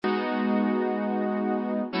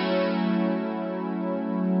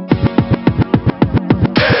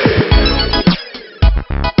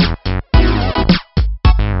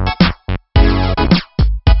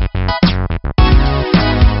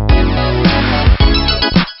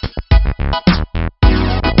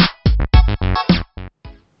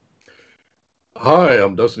Hi,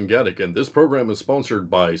 I'm Dustin Gaddick, and this program is sponsored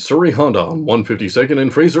by Surrey Honda on 152nd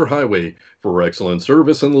and Fraser Highway. For excellent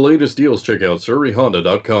service and the latest deals, check out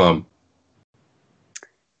surreyhonda.com.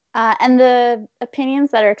 And the opinions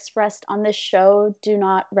that are expressed on this show do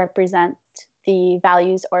not represent the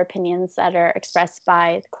values or opinions that are expressed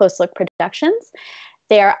by Close Look Productions.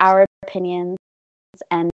 They are our opinions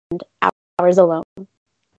and ours alone.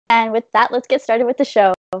 And with that, let's get started with the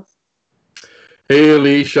show. Hey,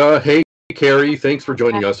 Alicia. Hey, Carrie. Thanks for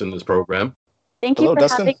joining us in this program. Thank you for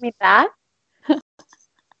having me back.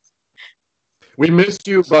 We missed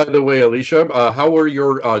you, by the way, Alicia. How were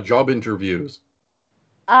your job interviews?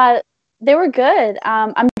 They were good.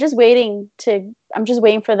 I'm just waiting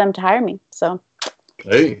for them to hire me. So.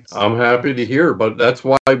 Hey, I'm happy to hear, but that's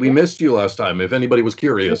why we missed you last time, if anybody was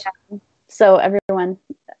curious. Yeah. So everyone,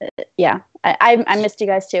 I missed you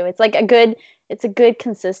guys too. It's like a good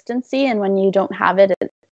consistency, and when you don't have it,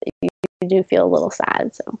 you do feel a little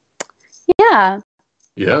sad. So, yeah.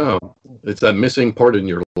 Yeah, it's that missing part in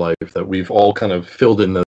your life that we've all kind of filled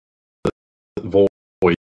in the void.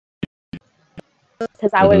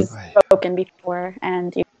 Because I was broken before,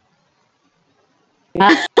 and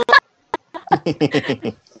yeah.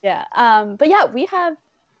 But yeah, we have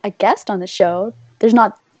a guest on the show. There's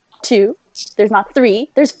not two. There's not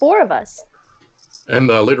three. There's four of us. And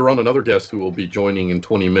later on, another guest who will be joining in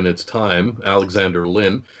 20 minutes' time, Alexander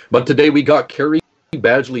Lin. But today we got Kerry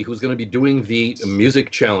Badgley, who's going to be doing the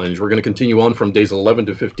music challenge. We're going to continue on from days 11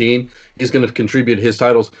 to 15. He's going to contribute his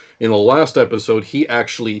titles. In the last episode, he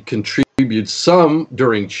actually contributed some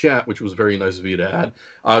during chat, which was very nice of you to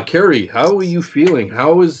add. Kerry, how are you feeling?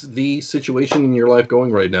 How is the situation in your life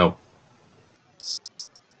going right now?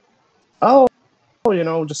 Oh,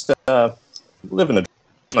 just living the dream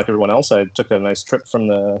like everyone else. I took a nice trip from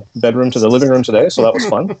the bedroom to the living room today, so that was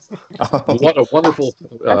fun. What a wonderful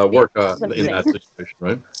work in that situation,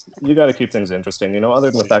 right? You got to keep things interesting, other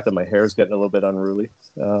than the fact that my hair is getting a little bit unruly.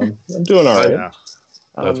 I'm doing all right. Yeah.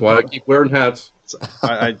 That's why I keep wearing hats.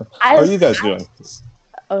 How are you guys doing?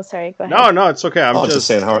 Oh, sorry. Go ahead. No, it's okay. I'm just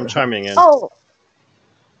saying I'm chiming in. Oh.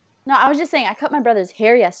 No, I was just saying I cut my brother's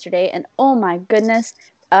hair yesterday, and oh my goodness,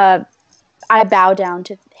 I bow down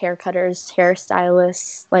to haircutters,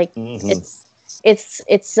 hairstylists. Like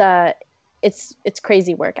it's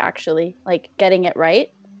crazy work actually. Like getting it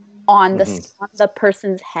right on the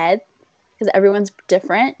person's head, because everyone's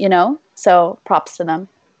different, So props to them.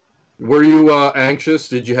 Were you anxious?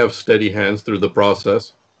 Did you have steady hands through the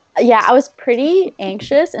process? Yeah, I was pretty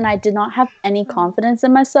anxious, and I did not have any confidence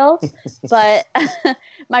in myself. But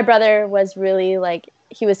my brother was really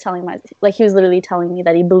he was literally telling me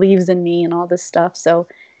that he believes in me and all this stuff. So,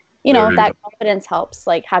 that confidence helps,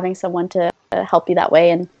 having someone to help you that way.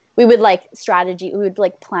 And we would we would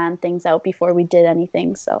plan things out before we did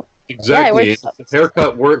anything. So exactly. Yeah, if the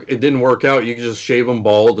haircut it didn't work out, you can just shave them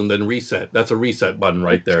bald and then reset. That's a reset button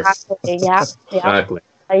right there. Exactly. Yeah. Exactly.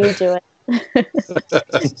 How you do it.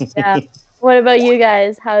 Yeah. What about you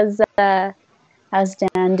guys? How's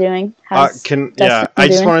Dan doing? I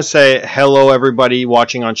just want to say hello, everybody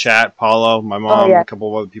watching on chat. Paulo, my mom, a couple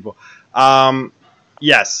of other people.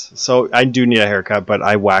 Yes, so I do need a haircut, but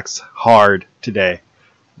I waxed hard today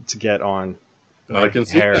to get on my I can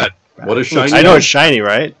see hair. that. What a shiny! I know it's shiny,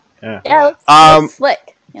 right? Yeah. Yeah, it's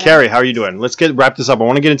slick. Carrie, how are you doing? Let's wrap this up. I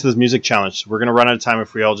want to get into this music challenge. We're gonna run out of time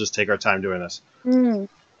if we all just take our time doing this.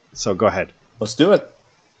 So go ahead. Let's do it.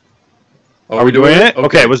 Are we doing it?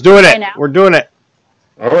 Okay, let's do it. We're doing it.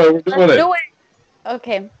 All right, we're doing it. Do it.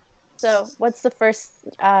 Okay. So, what's the first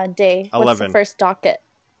day? 11. What's the first docket?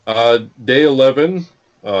 Day 11,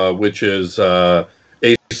 which is a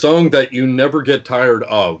song that you never get tired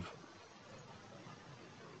of.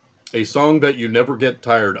 A song that you never get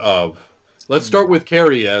tired of. Let's start with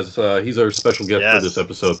Kerry, as he's our special guest for this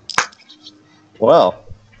episode. Well,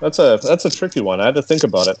 that's a tricky one. I had to think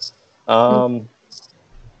about it.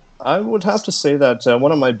 I would have to say that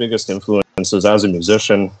one of my biggest influences as a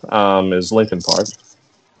musician is Linkin Park.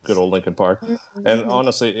 Good old Linkin Park. And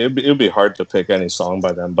honestly, it would be hard to pick any song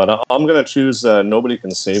by them, but I'm going to choose Nobody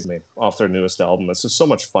Can Save Me off their newest album. It's just so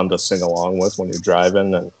much fun to sing along with when you're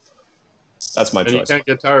driving, and that's my choice. And you can't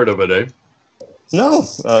get tired of it, eh? No.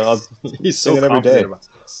 I'll sing it every day.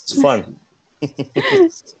 It's fun.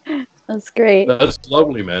 That's great. That's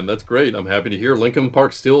lovely, man. That's great. I'm happy to hear Linkin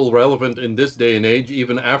Park still relevant in this day and age,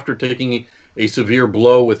 even after taking a severe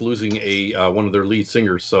blow with losing one of their lead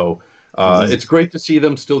singers. So it's great to see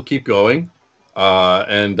them still keep going,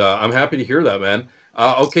 and I'm happy to hear that, man.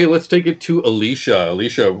 Okay, let's take it to Alicia.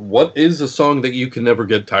 Alicia, what is a song that you can never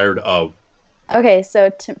get tired of? Okay,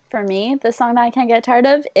 so for me, the song that I can't get tired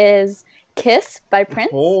of is Kiss by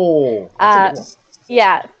Prince. Oh.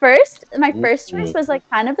 Yeah, my first choice was like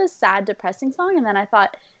kind of a sad, depressing song, and then I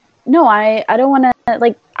thought, no, I don't want to,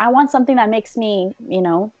 like, I want something that makes me,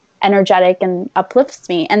 energetic and uplifts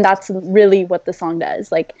me, and that's really what the song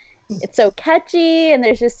does. Like, it's so catchy, and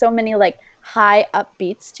there's just so many like high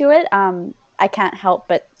upbeats to it. I can't help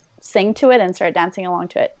but sing to it and start dancing along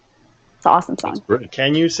to it. It's an awesome song.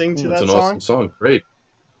 Can you sing to that song? It's an awesome song. Great.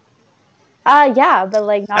 Yeah, but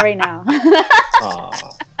like not right now.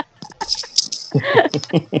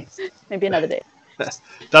 Maybe another day.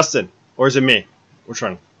 Dustin, or is it me? Which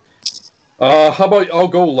one? How about I'll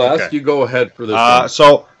go last. Okay. You go ahead for this one.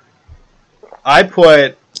 So I'd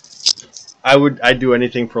do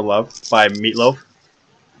anything for love by Meatloaf.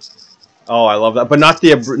 Oh, I love that, but not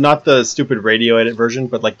the stupid radio edit version,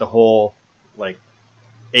 but like the whole like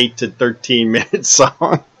 8 to 13 minute song.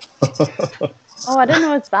 Oh, I didn't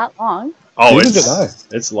know it's that long. Oh,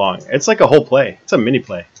 it's long. It's like a whole play. It's a mini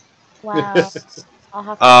play. Wow. I'll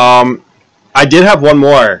have to I did have one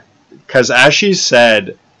more because as she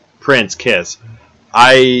said, Prince Kiss.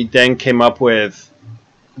 I then came up with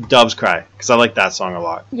Doves Cry because I like that song a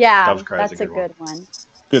lot. Yeah, Doves Cry that's is a good one.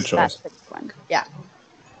 Good choice. That's a good one. Yeah.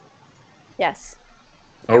 Yes.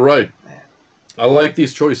 All right. I like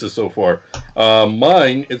these choices so far.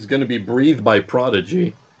 Mine is going to be "Breathe" by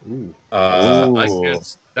Prodigy. Ooh. I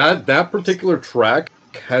guess that particular track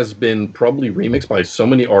has been probably remixed by so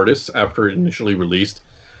many artists after it initially released.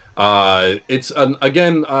 It's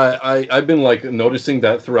again, I've been like noticing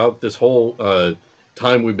that throughout this whole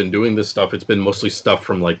time we've been doing this stuff, it's been mostly stuff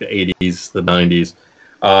from like the 80s, the 90s.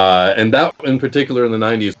 And that in particular in the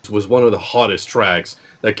 90s was one of the hottest tracks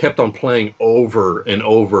that kept on playing over and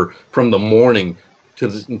over from the morning to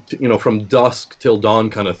the, from dusk till dawn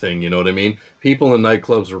kind of thing. You know what I mean? People in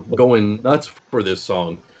nightclubs were going nuts for this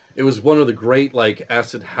song. It was one of the great like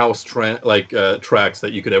acid house tracks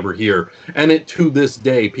that you could ever hear, and it to this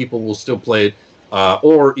day people will still play it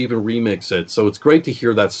or even remix it. So it's great to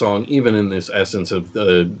hear that song even in this essence of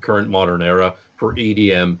the current modern era for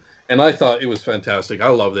EDM. And I thought it was fantastic. I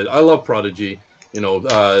loved it. I love Prodigy.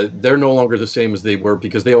 They're no longer the same as they were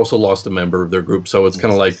because they also lost a member of their group. So it's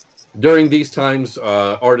kind of like during these times,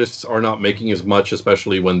 artists are not making as much,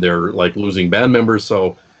 especially when they're like losing band members.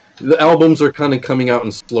 So the albums are kind of coming out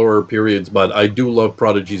in slower periods, but I do love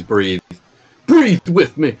Prodigy's Breathe. Breathe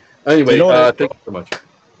with me. Anyway, thank you so much.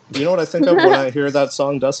 You know what I think of when I hear that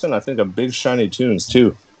song, Dustin? I think of Big Shiny Tunes,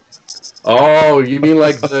 too. Oh, you mean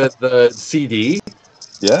like the CD?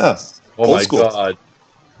 Yeah. Oh, my God.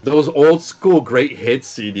 Those old school great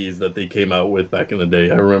hits CDs that they came out with back in the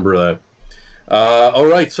day. I remember that. All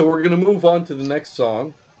right, so we're going to move on to the next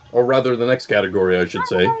song, or rather the next category, I should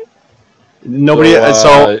say.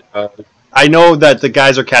 I know that the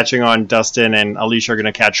guys are catching on. Dustin and Alicia are going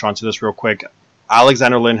to catch on to this real quick.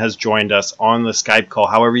 Alexander Lin has joined us on the Skype call.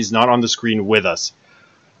 However, he's not on the screen with us.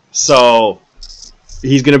 So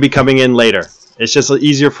he's going to be coming in later. It's just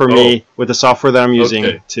easier for me with the software that I'm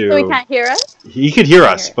using to... So he can't hear us? He could hear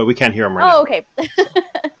us, but we can't hear him right now.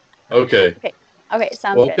 Oh, okay. Okay,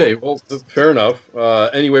 sounds good. Okay, well, fair enough.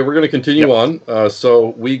 Anyway, we're going to continue on. So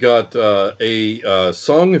we got a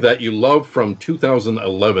song that you love from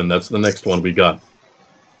 2011. That's the next one we got.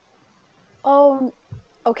 Oh,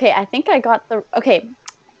 okay. I think I got the... Okay,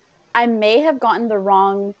 I may have gotten the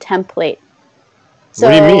wrong template. So,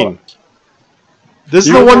 what do you mean? This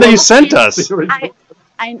is the one that you sent us.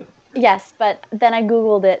 Yes, but then I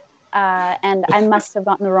Googled it, and I must have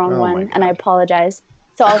gotten the wrong one, and I apologize.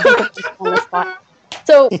 So I'll think of this on the spot.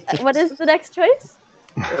 So what is the next choice?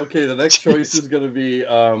 Okay, the next choice is going to be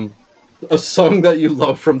a song that you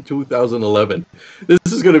love from 2011. This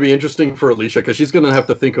is going to be interesting for Alicia, because she's going to have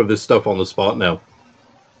to think of this stuff on the spot now.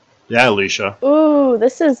 Yeah, Alicia. Ooh,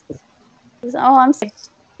 this is... Oh, I'm sorry.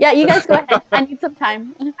 Yeah, you guys go ahead. I need some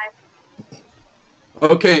time.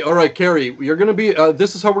 Okay, all right, Carrie, you're going to be,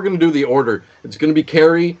 this is how we're going to do the order. It's going to be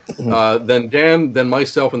Carrie, then Dan, then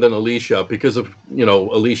myself, and then Alicia, because of,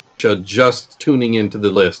 Alicia just tuning into the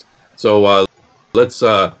list. So let's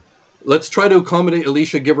try to accommodate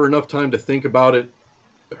Alicia, give her enough time to think about it,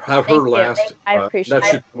 have her last. I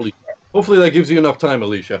appreciate it. Hopefully that gives you enough time,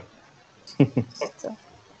 Alicia.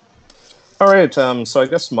 All right, so I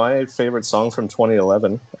guess my favorite song from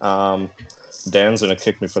 2011, Dan's going to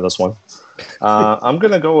kick me for this one. I'm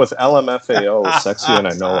gonna go with LMFAO, "Sexy and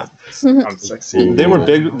I Know It." I'm sexy. They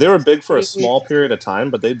were big for a small period of time,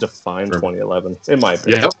 but they defined 2011, in my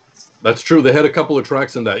opinion. Yeah, that's true. They had a couple of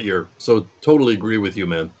tracks in that year, so totally agree with you,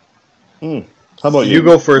 man. How about you? You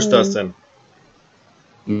go first, Dustin.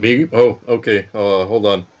 Me? Oh, okay. Hold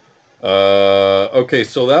on. Okay,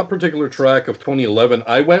 so that particular track of 2011,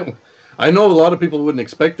 I I know a lot of people wouldn't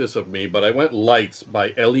expect this of me, but I went Lights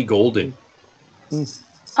by Ellie Goulding.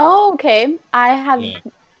 Oh, okay.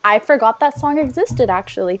 I forgot that song existed,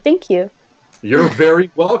 actually. Thank you. You're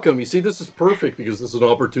very welcome. You see, this is perfect because this is an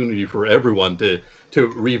opportunity for everyone to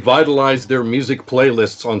revitalize their music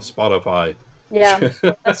playlists on Spotify. Yeah,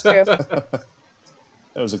 that's true. That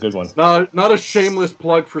was a good one. Not a shameless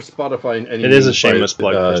plug for Spotify in any It is a shameless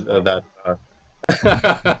plug for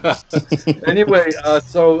Anyway,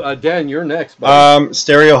 so Dan, you're next.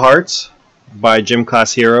 Stereo Hearts by Gym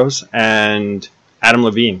Class Heroes and Adam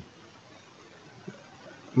Levine.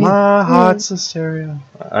 My heart's a stereo.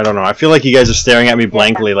 I don't know. I feel like you guys are staring at me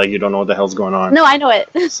blankly, like you don't know what the hell's going on. No, I know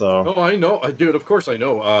it. So. No, I know, dude. Of course, I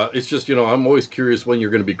know. It's just I'm always curious when you're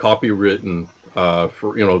going to be copywritten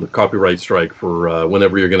for the copyright strike for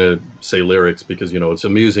whenever you're going to say lyrics, because it's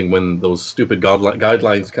amusing when those stupid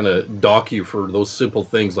guidelines kind of dock you for those simple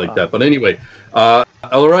things like that. But anyway,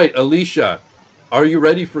 all right, Alicia, are you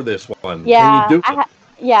ready for this one? Yeah, Can you do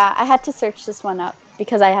it? I had to search this one up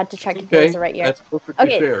because I had to check if it was the right year. That's perfectly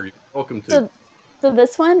fair. You're welcome to. So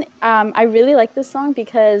this one, I really like this song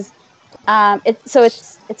because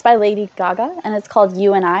it's by Lady Gaga and it's called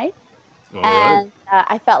You and I. And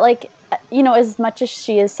I felt like, as much as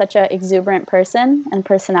she is such an exuberant person and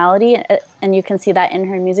personality, and you can see that in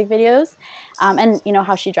her music videos, and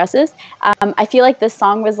how she dresses, I feel like this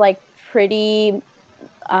song was like pretty,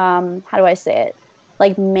 how do I say it,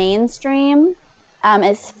 like mainstream.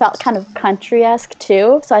 It felt kind of country-esque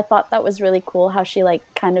too, so I thought that was really cool how she like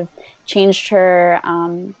kind of changed her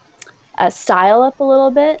style up a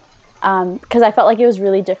little bit, because I felt like it was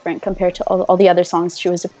really different compared to all the other songs she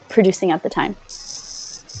was producing at the time.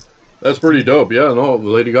 That's pretty dope. Yeah, no,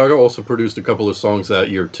 Lady Gaga also produced a couple of songs that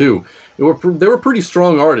year too. They were pretty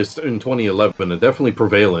strong artists in 2011, and definitely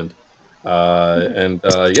prevalent.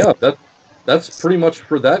 That's pretty much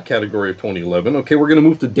for that category of 2011. Okay, we're gonna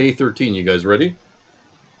move to day 13. You guys ready?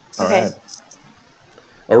 Okay.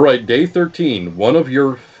 All right, day 13. One of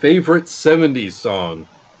your favorite 70s song.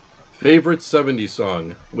 Favorite 70s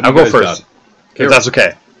song. I'll go first. If that's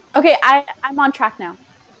okay. Okay, I'm on track now.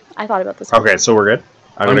 I thought about this one. Okay, so we're good.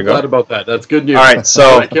 I'm glad about that. That's good news. All right,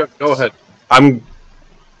 so go ahead.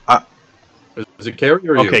 Is it Carrie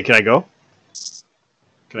or you? Okay, can I go?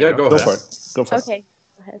 Go for it. Go for it. Okay,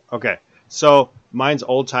 go ahead. Okay, so mine's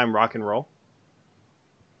old time rock and roll.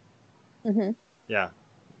 Mm-hmm. Yeah.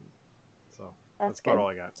 So that's about all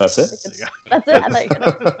I got. That's it? That's it. I thought you were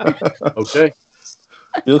gonna... Okay.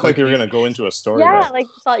 You look like you were going to go into a story. Yeah, like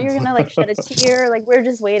thought you were going to like shed a tear. Like we're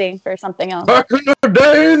just waiting for something else. Back in the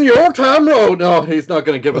day in the old time road. No, he's not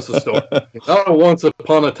going to give us a story. Not a once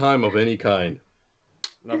upon a time of any kind.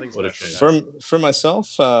 Nothing special. For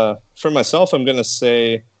myself, I'm going to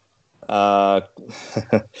say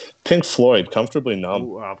Pink Floyd, Comfortably Numb.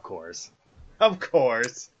 Ooh, of course.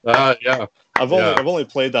 Yeah. I've only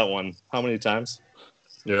played that one. How many times?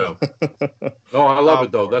 Yeah. No, I love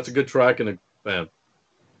it though. That's a good track and a fan.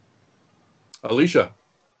 Alicia.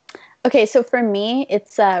 Okay, so for me,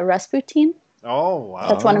 it's Rasputin. Oh wow.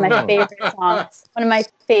 That's one of my favorite songs. One of my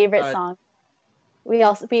favorite songs. We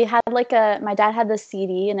had like my dad had the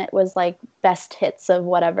CD and it was like best hits of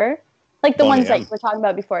whatever, like the ones that we're talking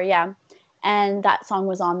about before, yeah. And that song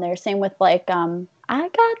was on there. Same with like I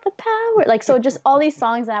Got the Power, like so just all these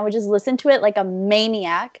songs, and I would just listen to it like a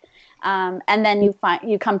maniac. And then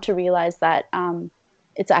you come to realize that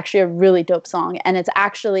it's actually a really dope song, and it's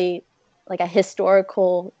actually like a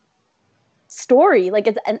historical story, like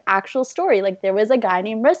it's an actual story. Like there was a guy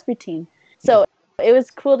named Rasputin, so it was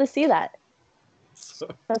cool to see that.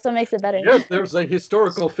 That's what makes it better. Yes, there's a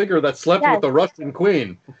historical figure that slept with the Russian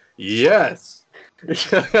queen. Yes. I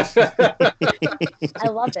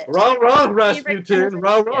love it. Rah rah, Rasputin.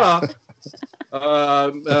 Rah rah.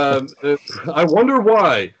 I wonder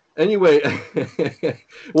why. Anyway,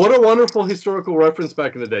 what a wonderful historical reference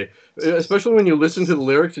back in the day, especially when you listen to the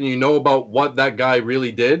lyrics and you know about what that guy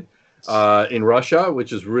really did in Russia,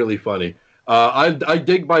 which is really funny. I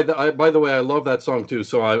dig by the way, I love that song too,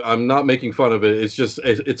 so I'm not making fun of it.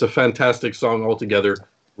 It's a fantastic song altogether.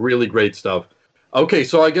 Really great stuff. Okay,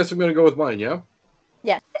 so I guess I'm going to go with mine, yeah?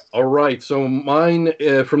 Yeah. All right, so mine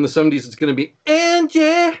from the 70s, it's going to be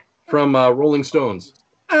Angie from Rolling Stones.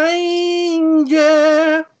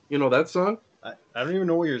 Angie. You know that song? I don't even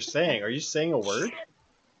know what you're saying. Are you saying a word?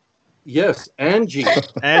 Yes, Angie.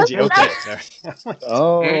 Angie, okay.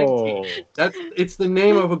 Oh. Angie. It's the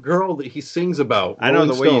name of a girl that he sings about. I know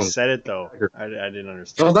Rolling the way Stones. you said it, though. I didn't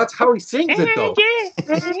understand. Oh, that's how he sings it, though.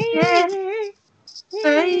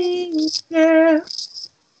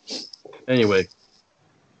 Anyway.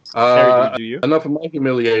 Harry, do you? Enough of my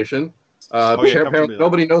humiliation. Apparently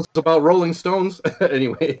nobody knows about Rolling Stones.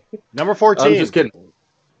 Anyway. Number 14. I'm just kidding.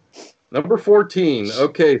 Number 14.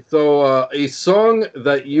 Okay, so a song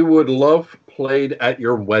that you would love played at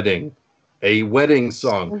your wedding. A wedding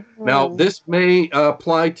song. Mm-hmm. Now, this may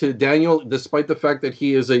apply to Daniel, despite the fact that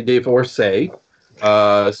he is a divorcee.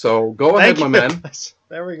 So go ahead, my man.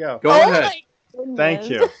 There we go. Go ahead. Thank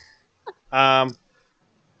you.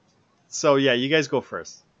 So yeah, you guys go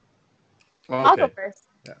first. Okay. I'll go first.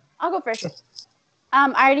 Yeah. I'll go first.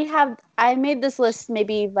 I made this list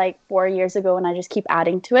maybe like 4 years ago, and I just keep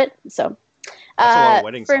adding to it. So, that's a lot of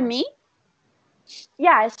wedding songs. For me,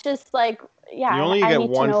 yeah, it's just like, yeah. You only get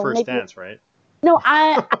one first dance, right? No,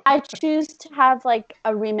 I choose to have like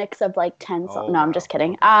a remix of like 10 songs. No, I'm just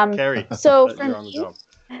kidding. Carrie. So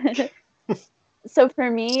for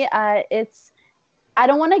me, it's, I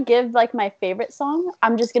don't want to give like my favorite song.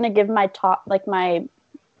 I'm just gonna give my top, like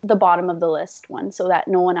the bottom of the list one, so that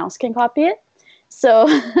no one else can copy it. So,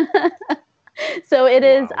 so it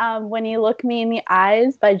is "When You Look Me in the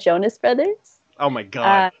Eyes" by Jonas Brothers. Oh my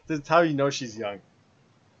God! This is how you know she's young.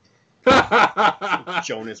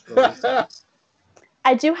 Jonas Brothers.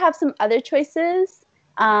 I do have some other choices,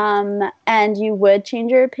 and you would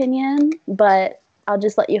change your opinion, but I'll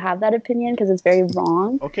just let you have that opinion because it's very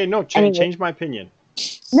wrong. Okay, no, change my opinion.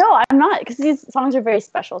 No, I'm not, because these songs are very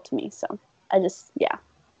special to me, so I just, yeah.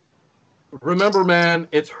 Remember, man,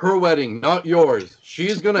 it's her wedding, not yours.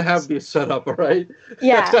 She's going to have this set up, all right?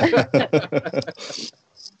 Yeah.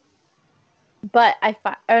 But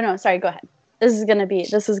oh no, sorry, go ahead. This is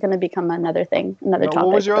gonna become another thing, another topic.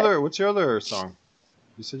 What's your other song?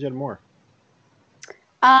 You said you had more.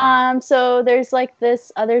 So there's like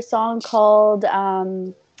this other song called,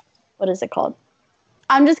 what is it called?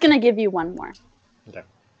 I'm just gonna give you one more. Okay.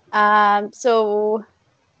 So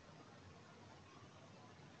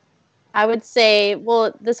I would say,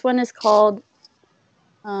 well, this one is called,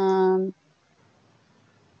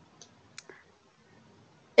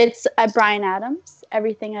 it's Bryan Adams.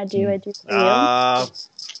 Everything I do, I do for you.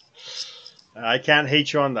 I can't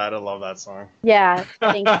hate you on that. I love that song. Yeah,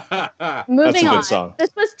 thank you. Moving on. Song.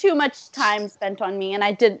 This was too much time spent on me, and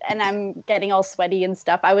I'm getting all sweaty and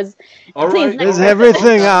stuff. I was. All right. It's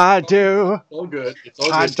everything I do. All good. It's all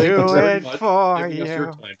good. I do it for you.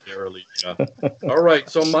 Your time, yeah. All right.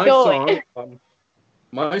 So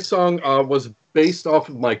my song was based off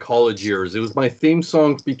of my college years. It was my theme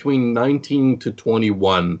song between 19 to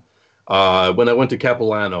 21 when I went to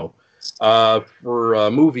Capilano. For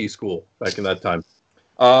movie school back in that time.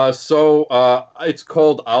 So it's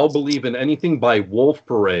called "I'll Believe in Anything" by Wolf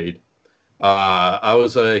Parade. I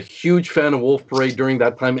was a huge fan of Wolf Parade during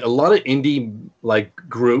that time. A lot of indie like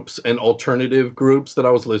groups and alternative groups that I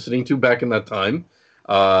was listening to back in that time.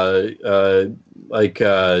 It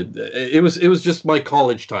was just my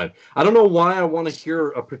college time. I don't know why I want to hear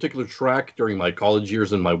a particular track during my college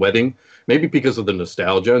years and my wedding. Maybe because of the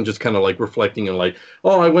nostalgia and just kind of like reflecting and like,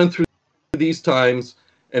 oh, I went through these times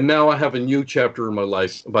and now I have a new chapter in my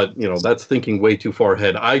life. But that's thinking way too far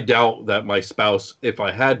ahead. I doubt that my spouse, if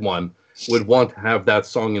I had one, would want to have that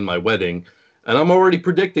song in my wedding, and I'm already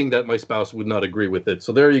predicting that my spouse would not agree with it.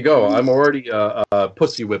 So there you go. I'm already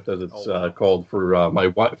pussy whipped, as it's called, for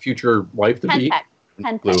my future wife to be.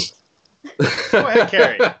 Go ahead,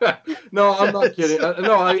 Carrie. No, I'm not kidding.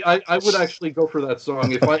 I would actually go for that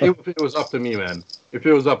song if it was up to me, man. If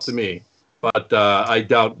it was up to me. But I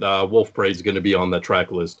doubt Wolf Parade's going to be on that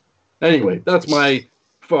track list. Anyway, that's my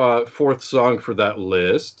fourth song for that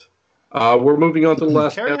list. We're moving on to the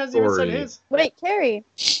last Carrie category. Hasn't even said his. Wait, Carrie.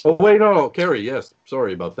 Oh, wait, no, Carrie, yes.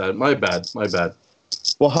 Sorry about that. My bad.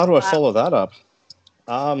 Well, how do I follow that up?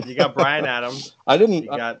 You got Bryan Adams. I didn't...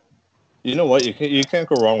 You know what? You can't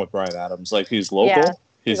go wrong with Bryan Adams. Like, he's local.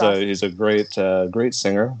 Yeah, he's a great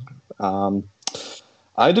singer.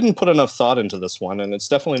 I didn't put enough thought into this one, and it's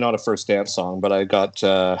definitely not a first dance song, but I got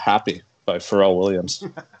 "Happy" by Pharrell Williams.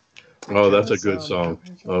 Oh, that's a good song.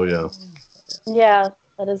 Oh, yeah. Yeah,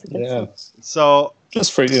 that is a good song. So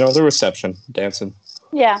just for the reception, dancing.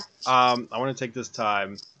 Yeah. I want to take this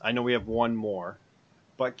time. I know we have one more,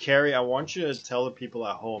 but Carrie, I want you to tell the people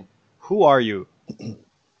at home, who are you?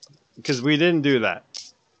 Because we didn't do that.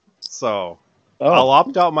 So I'll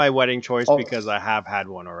opt out my wedding choice because I have had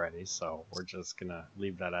one already. So we're just going to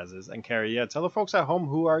leave that as is. And Carrie, tell the folks at home,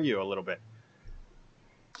 who are you a little bit?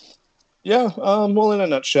 Yeah, well, in a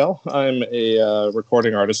nutshell, I'm a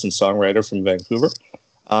recording artist and songwriter from Vancouver.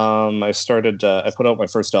 I put out my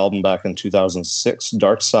first album back in 2006,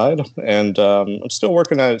 Dark Side, and I'm still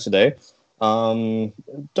working at it today. Done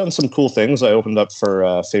some cool things. I opened up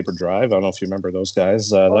for Faber Drive. I don't know if you remember those guys.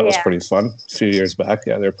 That was pretty fun a few years back.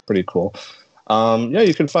 Yeah, they're pretty cool. Yeah,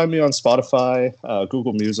 you can find me on Spotify,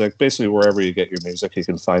 Google Music, basically wherever you get your music, you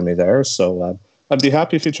can find me there. So I'd be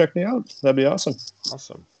happy if you check me out. That'd be awesome.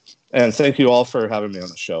 Awesome. And thank you all for having me on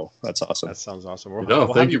the show. That's awesome. That sounds awesome.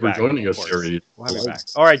 We'll thank you for joining us, Gary. We'll have you back.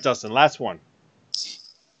 All right, Dustin, last one.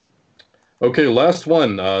 Okay, last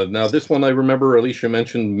one. Now, this one I remember Alicia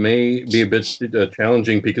mentioned may be a bit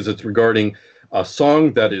challenging because it's regarding a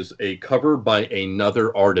song that is a cover by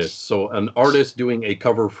another artist. So an artist doing a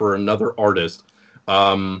cover for another artist.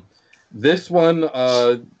 This one,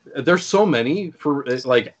 there's so many for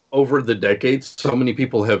like over the decades. So many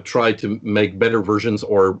people have tried to make better versions,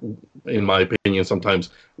 or in my opinion, sometimes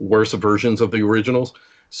worse versions of the originals.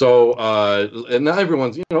 So, and not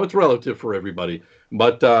everyone's, it's relative for everybody.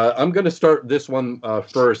 But I'm going to start this one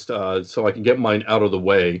first so I can get mine out of the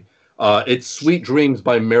way. It's Sweet Dreams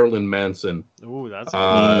by Marilyn Manson. Ooh, that's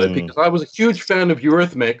because I was a huge fan of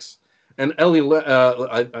Eurythmics and Ellie.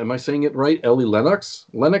 Am I saying it right? Ellie Lennox?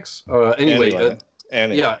 Anyway,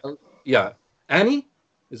 Annie. Yeah. Annie?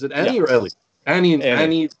 Is it Annie or Ellie?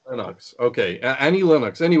 Annie Lennox. Okay, Annie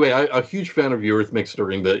Lennox. Anyway, a huge fan of Eurythmics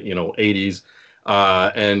during the 80s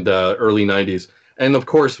and early 90s. And of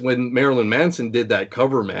course, when Marilyn Manson did that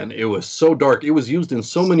cover, man, it was so dark. It was used in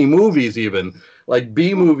so many movies, even like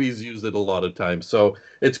B movies used it a lot of times. So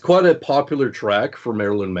it's quite a popular track for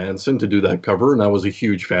Marilyn Manson to do that cover. And I was a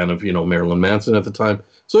huge fan of, Marilyn Manson at the time.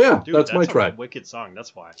 So yeah, Dude, that's my track. A wicked song.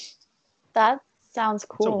 That's why. That sounds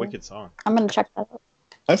cool. It's a wicked song. I'm going to check that out.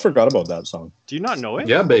 I forgot about that song. Do you not know it?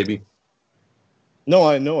 Yeah, baby. No,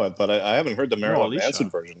 I know it, but I haven't heard the Marilyn Manson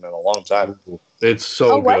version in a long time. It's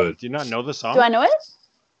so good. Do you not know the song? Do I know it?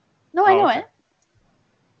 No, I know it.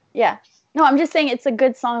 Yeah. No, I'm just saying it's a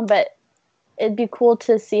good song, but it'd be cool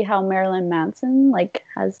to see how Marilyn Manson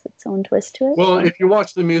has its own twist to it. Well, if you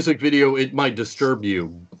watch the music video, it might disturb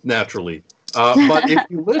you naturally. But if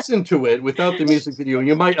you listen to it without the music video,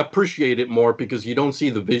 you might appreciate it more because you don't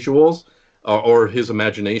see the visuals or his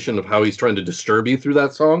imagination of how he's trying to disturb you through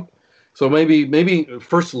that song. So maybe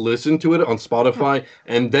first listen to it on Spotify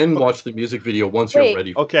and then watch the music video once you're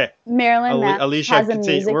ready. Okay. Marilyn Manson Alicia, has a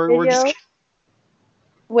music video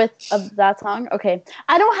with that song. Okay.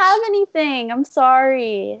 I don't have anything. I'm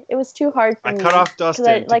sorry. It was too hard for me. I cut off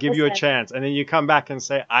Dustin to give you a chance, and then you come back and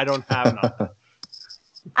say, I don't have nothing.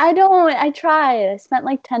 I don't. I tried. I spent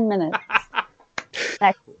 10 minutes.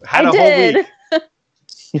 Had a whole week.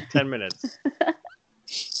 10 minutes.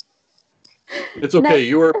 It's okay.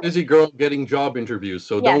 You were a busy girl getting job interviews,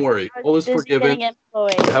 so don't worry. All is forgiven.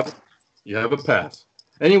 You have a pass.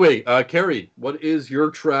 Anyway, Carrie, what is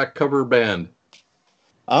your track cover band?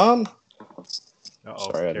 Sorry,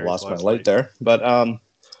 I lost my light there. But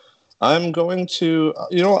I'm going to,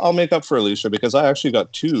 I'll make up for Alicia because I actually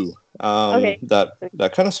got two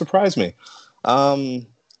that kind of surprised me.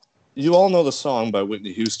 You all know the song by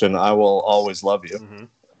Whitney Houston, I Will Always Love You. Mm-hmm.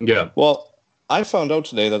 Yeah. Well, I found out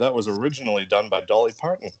today that was originally done by Dolly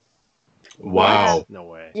Parton. Wow. No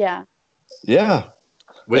way. Yeah. Yeah.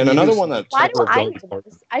 Whitney and another Houston. one that... Why do I know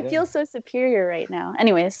this? I feel so superior right now.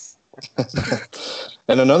 Anyways.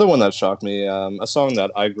 And another one that shocked me, a song that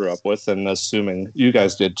I grew up with, and assuming you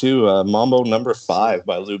guys did too, Mambo No. 5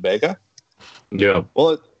 by Lou Bega. Yeah.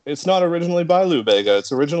 Well, it's not originally by Lou Bega.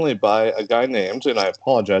 It's originally by a guy named, and I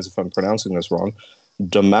apologize if I'm pronouncing this wrong,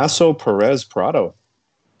 Damaso Perez Prado.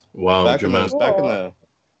 Wow. Back in the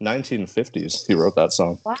 1950s, he wrote that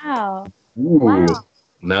song. Wow. Ooh, wow.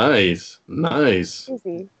 Nice.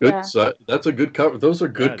 Easy. Good. Yeah. That's a good cover. Those are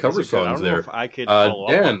good cover songs there. If I could follow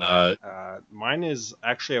Dan, up mine is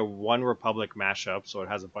actually a One Republic mashup, so it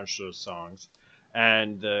has a bunch of those songs.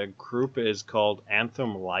 And the group is called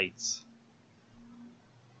Anthem Lights.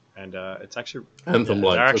 And it's actually Anthem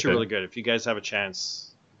Lights. They're actually really good. If you guys have a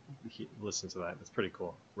chance, listen to that. It's pretty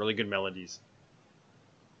cool. Really good melodies.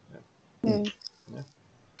 Yeah.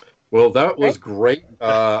 Well, that was great.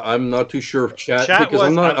 I'm not too sure if chat because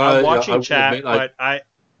I'm watching chat, but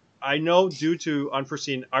I know due to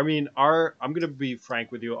unforeseen. I mean, I'm going to be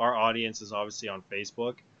frank with you. Our audience is obviously on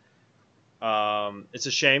Facebook. It's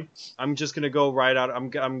a shame. I'm just going to go right out.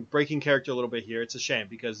 I'm breaking character a little bit here. It's a shame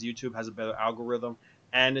because YouTube has a better algorithm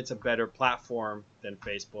and it's a better platform than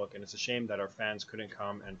Facebook. And it's a shame that our fans couldn't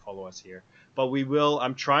come and follow us here. But we will.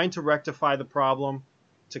 I'm trying to rectify the problem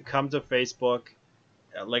to come to Facebook.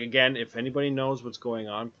 Again, if anybody knows what's going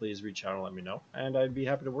on, please reach out and let me know. And I'd be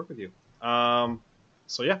happy to work with you.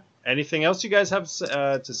 So yeah, anything else you guys have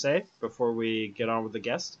to say before we get on with the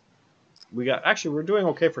guest? We're doing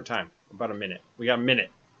okay for time. About a minute. We got a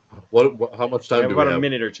minute. How much time do we have? About a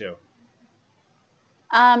minute or two.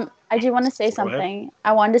 I do want to say something.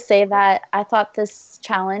 I wanted to say that I thought this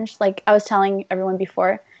challenge, like I was telling everyone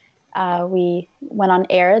before, we went on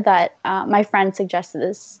air that my friend suggested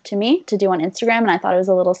this to me to do on Instagram, and I thought it was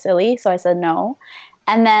a little silly, so I said no.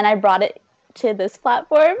 And then I brought it to this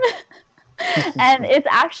platform. And it's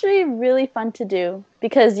actually really fun to do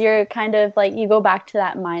because you're kind of like, you go back to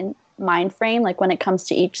that mind frame, like when it comes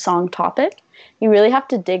to each song topic. You really have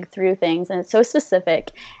to dig through things, and it's so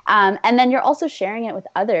specific. And then you're also sharing it with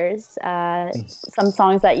others. Some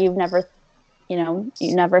songs that you've never, you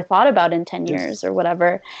never thought about in 10 years or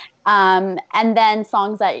whatever. And then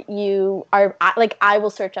songs that you are like, I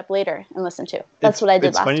will search up later and listen to. That's what I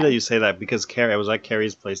did last time. It's funny that you say that because I was at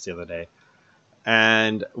Carrie's place the other day,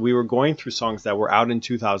 and we were going through songs that were out in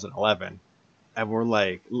 2011. And we're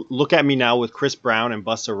like, look at me now with Chris Brown and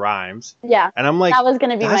Busta Rhymes. Yeah. And I'm like, that was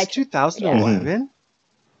going to be that's 2011? Yeah.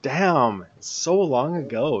 Damn, it's so long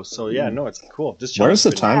ago. So yeah, no, it's cool. Just where's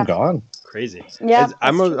the time gone? Crazy. Yeah.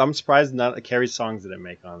 I'm surprised not Carrie's songs didn't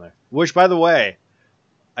make on there. Which, by the way,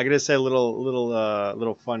 I gotta say a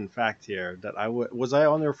little fun fact here that was I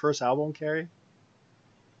on their first album, Carrie?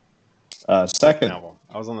 Second album.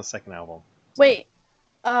 I was on the second album. Wait,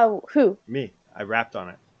 who? Me. I rapped on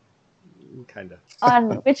it. Kind of.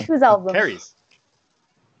 On whose album? Carrie's.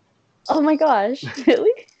 Oh my gosh!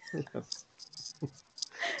 Really? Yes. Wow.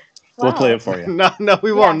 We'll play it for you. No,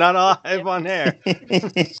 we won't. Not live on air.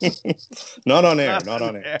 Not on air. Not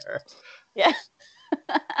on air. Yeah.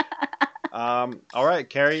 All right,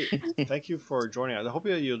 Carrie. Thank you for joining us. I hope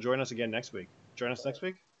you'll join us again next week. Join us next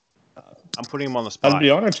week. I'm putting him on the spot. I'd be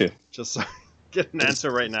honored to. Just get an answer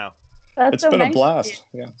right now. It's been a blast.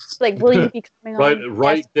 Yeah. Like, will you be coming on?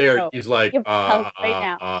 Right there. No. He's like,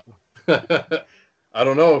 right now. I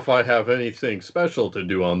don't know if I have anything special to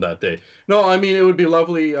do on that day. No, I mean, it would be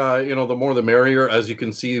lovely. The more the merrier, as you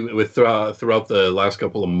can see with throughout the last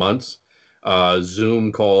couple of months.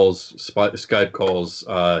 Zoom calls, Skype calls,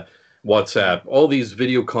 WhatsApp, all these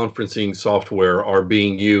video conferencing software are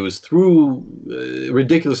being used through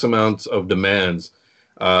ridiculous amounts of demands.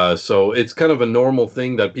 So it's kind of a normal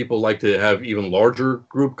thing that people like to have even larger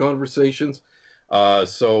group conversations.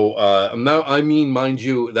 Now, I mean, mind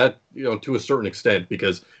you, that, to a certain extent,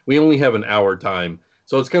 because we only have an hour time.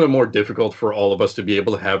 So it's kind of more difficult for all of us to be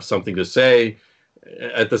able to have something to say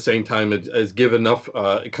at the same time as give enough,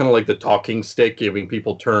 kind of like the talking stick, giving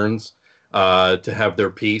people turns to have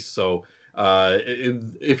their piece. So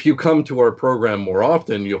if you come to our program more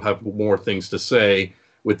often, you'll have more things to say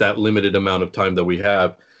with that limited amount of time that we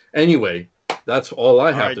have. Anyway, that's all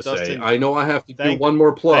I have to say. I know I have to do one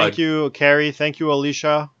more plug. Thank you, Carrie. Thank you,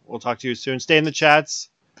 Alicia. We'll talk to you soon. Stay in the chats.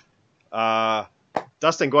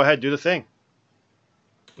 Dustin, go ahead. Do the thing.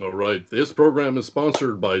 All right. This program is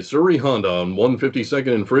sponsored by Surrey Honda on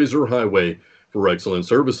 152nd and Fraser Highway. For excellent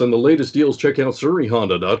service and the latest deals, check out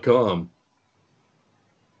surreyhonda.com.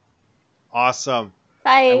 Awesome.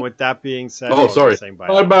 Bye. And with that being said... Oh, sorry.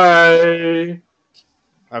 Bye-bye.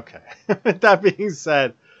 Okay. With that being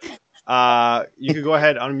said, you can go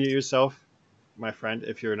ahead and unmute yourself, my friend,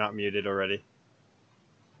 if you're not muted already.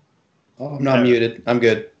 Oh, I'm not muted. I'm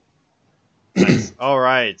good. Nice. All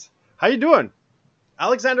right. How you doing?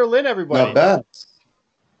 Alexander Lin, everybody. Not bad.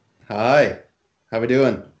 Hi. How we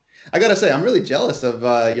doing? I got to say, I'm really jealous of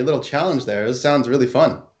your little challenge there. It sounds really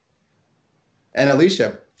fun. And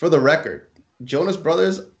Alicia, for the record, Jonas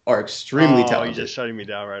Brothers are extremely talented. You're just shutting me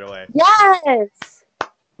down right away.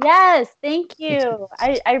 Yes, thank you.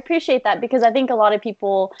 I appreciate that because I think a lot of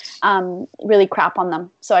people really crap on them.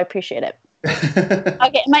 So I appreciate it.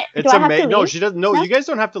 Okay, do I have to leave? No, she doesn't. No, you guys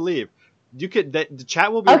don't have to leave. You could. The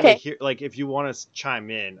chat will be able to hear. Like if you want to chime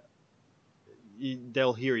in,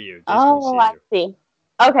 they'll hear you. I see.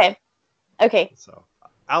 Okay. So,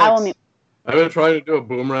 Alex, I will mute. I've been trying to do a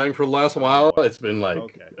boomerang for the last while. It's been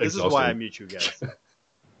like This is why I mute you guys.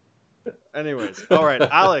 Anyways, all right,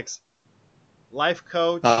 Alex, life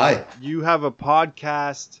coach. Hi. You have a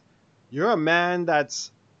podcast. You're a man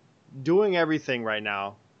that's doing everything right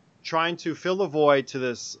now, trying to fill the void to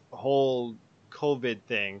this whole COVID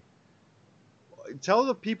thing. Tell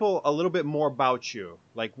the people a little bit more about you.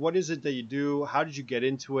 Like, what is it that you do? How did you get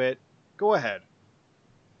into it? Go ahead.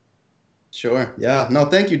 Sure. Yeah. No,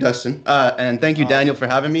 thank you, Dustin. And thank you, Daniel, for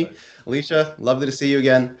having me. Alicia, lovely to see you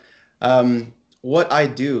again. What I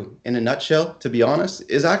do, in a nutshell, to be honest,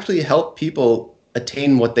 is actually help people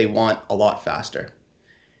attain what they want a lot faster.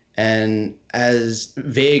 And as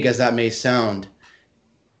vague as that may sound,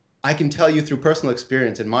 I can tell you through personal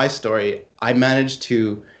experience in my story, I managed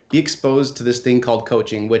to be exposed to this thing called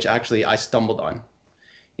coaching, which actually I stumbled on.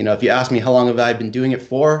 If you ask me how long have I been doing it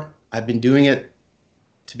for, I've been doing it,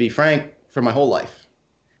 to be frank, for my whole life.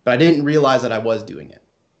 But I didn't realize that I was doing it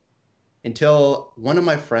until one of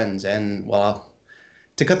my friends, and well,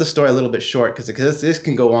 to cut the story a little bit short, because this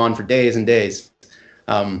can go on for days and days.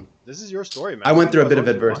 This is your story, man. I went through a bit of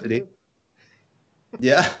adversity.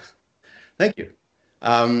 Yeah, thank you.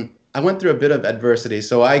 I went through a bit of adversity.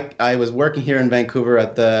 So I was working here in Vancouver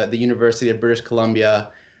at the University of British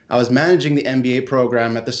Columbia. I was managing the MBA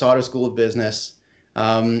program at the Sauder School of Business,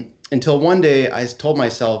 until one day I told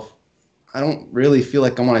myself, I don't really feel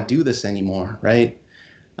like I want to do this anymore, right?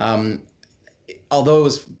 Although it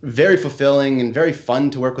was very fulfilling and very fun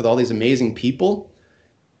to work with all these amazing people,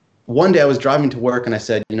 one day I was driving to work and I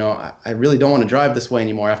said, I really don't want to drive this way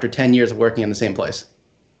anymore after 10 years of working in the same place,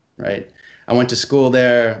 right? I went to school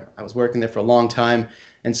there. I was working there for a long time.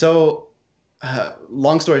 And so,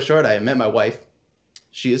 long story short, I met my wife.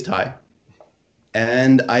 She is Thai.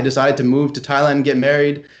 And I decided to move to Thailand and get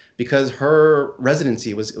married because her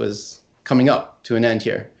residency was coming up to an end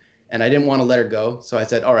here. And I didn't want to let her go. So I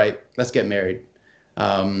said, all right, let's get married.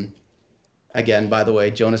 Again, by the way,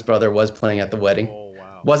 Jonas Brother was playing at the wedding. Oh,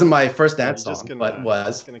 wow. Wasn't my first dance song, but was.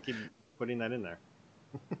 Just going to keep putting that in there.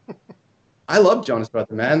 I love Jonas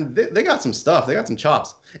Brother, man. They got some stuff. They got some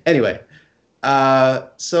chops. Anyway,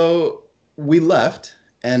 so we left,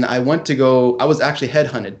 and I was actually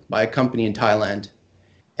headhunted by a company in Thailand,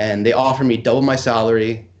 and they offered me double my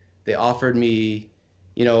salary. They offered me,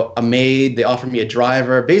 a maid. They offered me a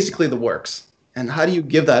driver, basically the works. And how do you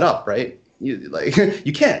give that up, right?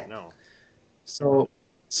 You can't. No.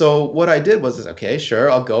 So what I did was, okay, sure,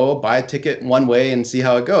 I'll go buy a ticket one way and see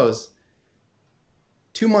how it goes.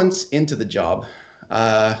 2 months into the job,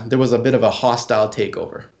 there was a bit of a hostile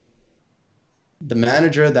takeover. The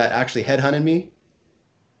manager that actually headhunted me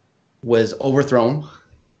was overthrown,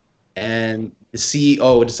 and the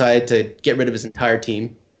CEO decided to get rid of his entire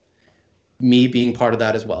team, me being part of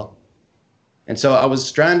that as well. And so I was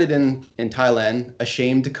stranded in Thailand,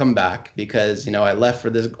 ashamed to come back because, I left for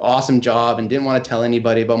this awesome job and didn't want to tell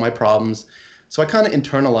anybody about my problems. So I kind of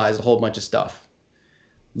internalized a whole bunch of stuff.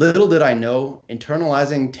 Little did I know,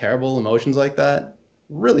 internalizing terrible emotions like that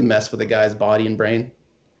really messed with a guy's body and brain.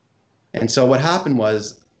 And so what happened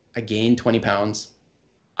was I gained 20 pounds.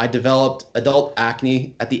 I developed adult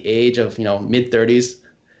acne at the age of, mid-30s.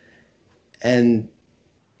 And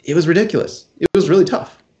it was ridiculous. It was really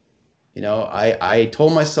tough. I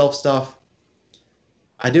told myself stuff.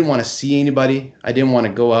 I didn't want to see anybody. I didn't want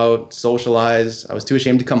to go out, socialize. I was too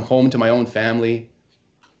ashamed to come home to my own family.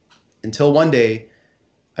 Until one day,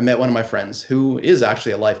 I met one of my friends who is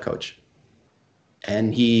actually a life coach.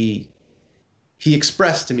 And he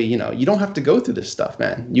expressed to me, you don't have to go through this stuff,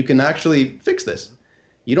 man. You can actually fix this.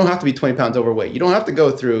 You don't have to be 20 pounds overweight. You don't have to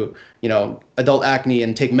go through, adult acne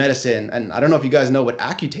and take medicine. And I don't know if you guys know what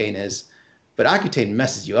Accutane is, but Accutane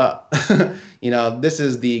messes you up. This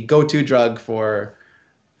is the go-to drug for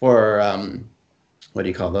what do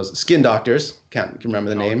you call those? Skin doctors. Can't remember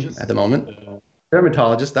the name at the moment.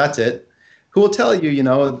 Dermatologist, that's it. Who will tell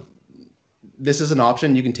you, this is an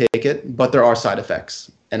option, you can take it, but there are side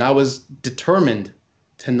effects. And I was determined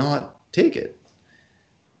to not take it.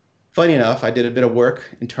 Funny enough, I did a bit of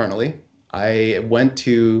work internally. I went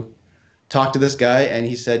to talk to this guy, and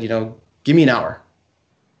he said, give me an hour.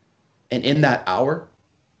 And in that hour,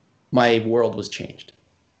 my world was changed.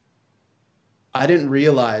 I didn't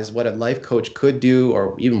realize what a life coach could do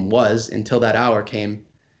or even was until that hour came.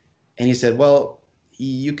 And he said, well,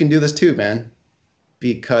 you can do this too, man,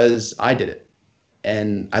 because I did it.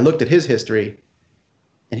 And I looked at his history,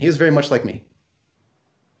 and he was very much like me.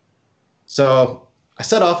 So I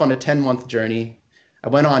set off on a 10-month journey. I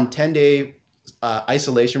went on 10-day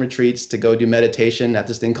isolation retreats to go do meditation at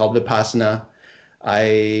this thing called Vipassana.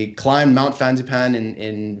 I climbed Mount Fansipan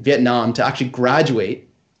in Vietnam to actually graduate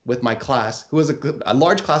with my class, who was a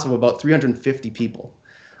large class of about 350 people.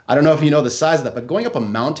 I don't know if you know the size of that, but going up a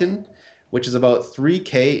mountain, which is about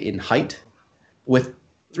 3K in height, with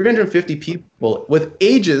 350 people with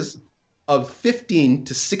ages of 15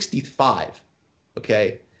 to 65,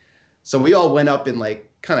 okay? So we all went up in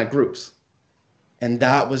kind of groups. And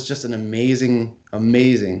that was just an amazing,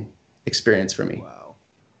 amazing experience for me. Wow.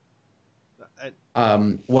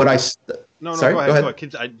 What I no, sorry, go ahead.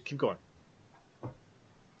 Keep going.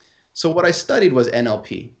 So what I studied was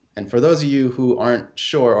NLP, and for those of you who aren't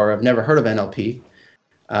sure or have never heard of NLP,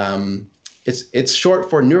 it's short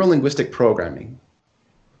for neuro linguistic programming.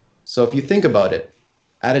 So if you think about it,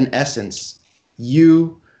 at an essence,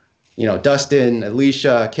 Dustin,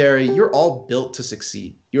 Alicia, Carrie, you're all built to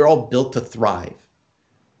succeed. You're all built to thrive.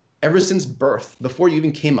 Ever since birth, before you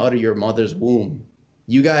even came out of your mother's womb,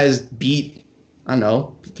 you guys beat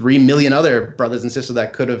 3 million other brothers and sisters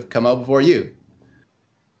that could have come out before you.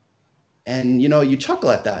 And, you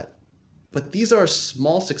chuckle at that. But these are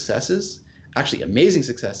small successes actually amazing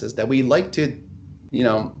successes that we like to,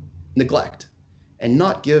 neglect and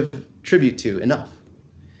not give tribute to enough.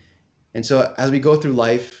 And so as we go through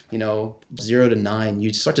life, 0 to 9,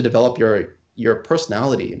 you start to develop your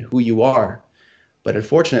personality and who you are. But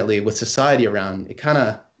unfortunately, with society around, it kind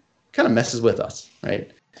of messes with us,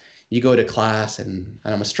 right? You go to class, and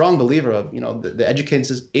I'm a strong believer of, the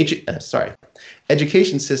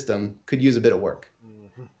education system could use a bit of work.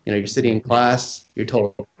 You're sitting in class, you're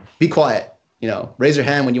told, be quiet, raise your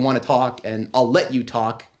hand when you want to talk, and I'll let you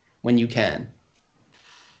talk when you can.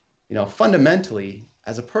 Fundamentally,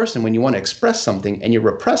 as a person, when you want to express something and you're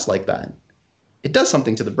repressed like that, it does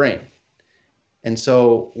something to the brain. And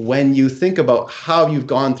so when you think about how you've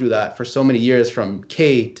gone through that for so many years from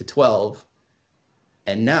K to 12,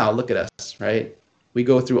 and now look at us, right? We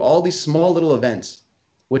go through all these small little events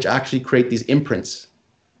which actually create these imprints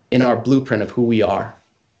in our blueprint of who we are.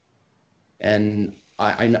 And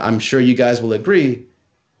I'm sure you guys will agree,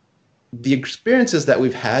 the experiences that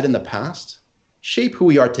we've had in the past shape who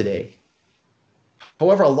we are today.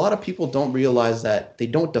 However, a lot of people don't realize that they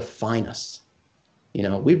don't define us.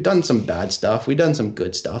 We've done some bad stuff, we've done some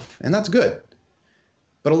good stuff, and that's good.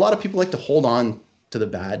 But a lot of people like to hold on to the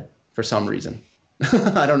bad for some reason.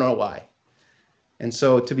 I don't know why. And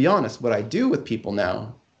so, to be honest, what I do with people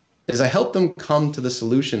now is I help them come to the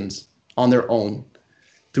solutions on their own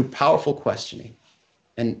through powerful questioning.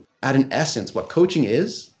 And at an essence, what coaching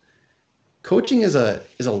is a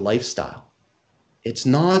lifestyle. It's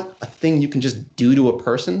not a thing you can just do to a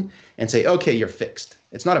person and say, okay, you're fixed.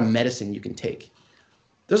 It's not a medicine you can take.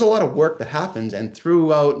 There's a lot of work that happens, and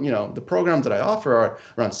throughout, the programs that I offer are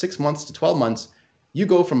around 6 months to 12 months. You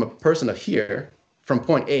go from a person of here, from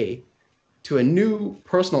point A, to a new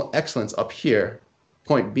personal excellence up here,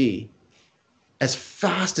 point B, as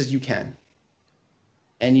fast as you can.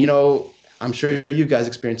 And, I'm sure you guys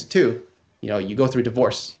experience it too. You go through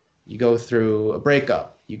divorce, you go through a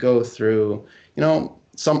breakup, you go through, a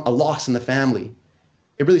loss in the family.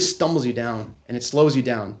 It really stumbles you down and it slows you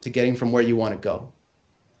down to getting from where you want to go.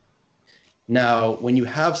 Now, when you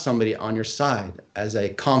have somebody on your side as a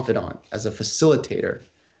confidant, as a facilitator,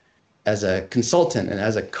 as a consultant, and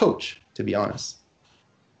as a coach, to be honest,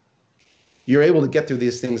 you're able to get through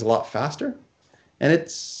these things a lot faster, and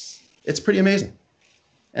it's pretty amazing.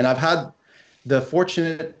 And I've had the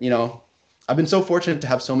fortunate, I've been so fortunate to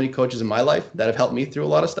have so many coaches in my life that have helped me through a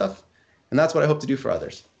lot of stuff, and that's what I hope to do for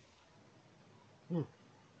others.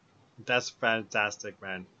 That's fantastic,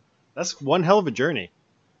 man. That's one hell of a journey.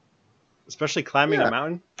 Especially climbing a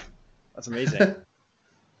mountain. That's amazing.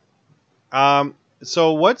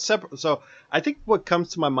 So I think what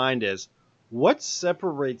comes to my mind is, what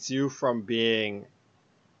separates you from being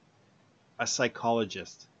a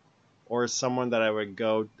psychologist or someone that I would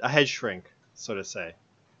go a head shrink, so to say?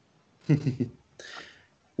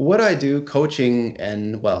 What I do, coaching,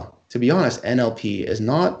 and to be honest, NLP is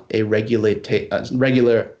not a regular.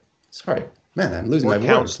 Sorry, man, I'm losing my voice.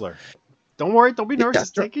 Counselor. Don't worry. Don't be nervous.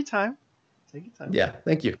 Take your time. Take your time. Yeah,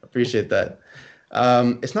 thank you. Appreciate that.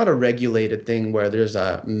 It's not a regulated thing where there's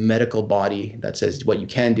a medical body that says what you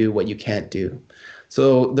can do, what you can't do.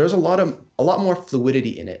 So there's a lot more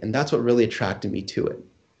fluidity in it, and that's what really attracted me to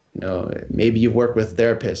it. Maybe you work with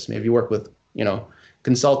therapists, maybe you work with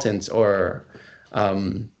consultants or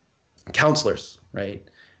counselors, right?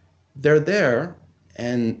 They're there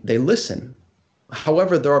and they listen.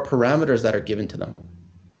 However, there are parameters that are given to them.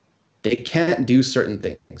 They can't do certain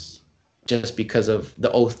things just because of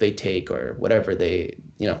the oath they take or whatever the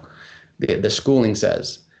schooling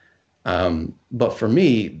says. But for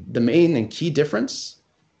me, the main and key difference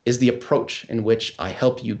is the approach in which I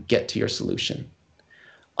help you get to your solution.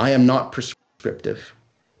 I am not prescriptive.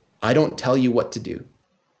 I don't tell you what to do.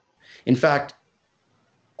 In fact,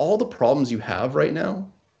 all the problems you have right now,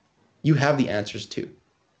 you have the answers to.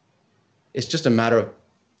 It's just a matter of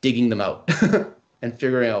digging them out and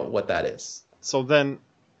figuring out what that is.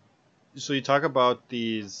 So you talk about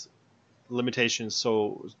these limitations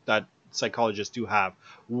that psychologists do have.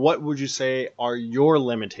 What would you say are your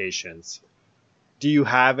limitations? Do you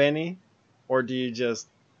have any, or do you just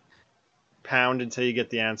pound until you get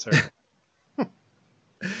the answer?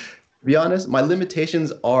 To be honest, my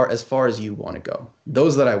limitations are as far as you want to go.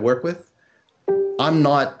 Those that I work with, I'm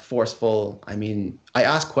not forceful. I mean, I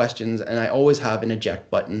ask questions and I always have an eject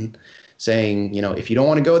button saying, if you don't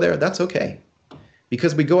want to go there, that's okay.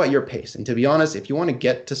 Because we go at your pace. And to be honest, if you want to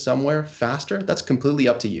get to somewhere faster, that's completely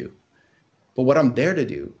up to you. But what I'm there to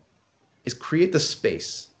do is create the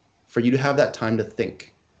space for you to have that time to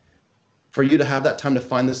think, for you to have that time to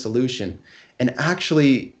find the solution and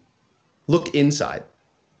actually look inside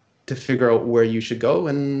to figure out where you should go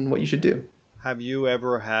and what you should do. have you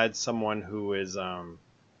ever had someone who is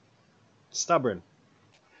stubborn?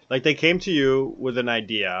 Like they came to you with an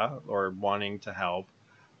idea or wanting to help,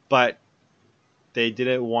 but they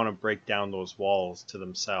didn't want to break down those walls to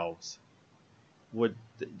themselves.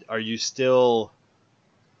 Are you still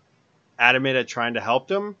adamant at trying to help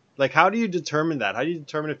them? Like, how do you determine that? How do you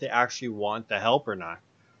determine if they actually want the help or not?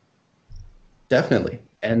 Definitely.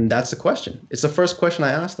 And that's the question. It's the first question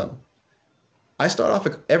I ask them. I start off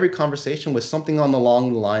every conversation with something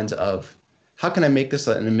along the lines of, how can I make this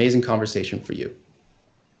an amazing conversation for you?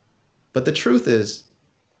 But the truth is,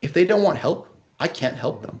 if they don't want help, I can't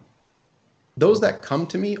help them. Those that come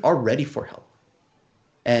to me are ready for help.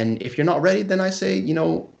 And if you're not ready, then I say, you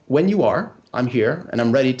know, when you are, I'm here and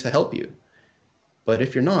I'm ready to help you. But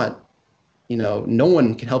if you're not, you know, no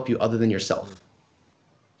one can help you other than yourself.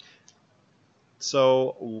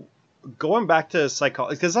 So going back to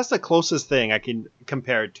psychology, because that's the closest thing I can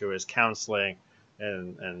compare it to is counseling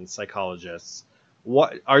and psychologists.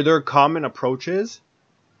 What are there common approaches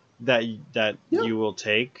that you will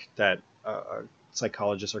take that a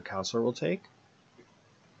psychologist or counselor will take?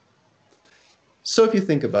 So if you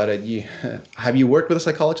think about it, have you worked with a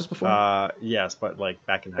psychologist before? Yes, but like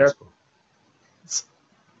back in high school.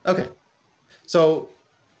 Okay. So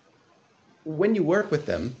when you work with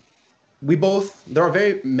them, there are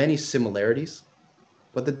very many similarities,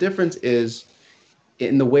 but the difference is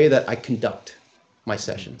in the way that I conduct my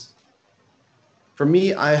sessions. For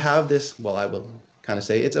me, I have this, well, I will kind of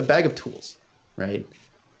say it's a bag of tools, right?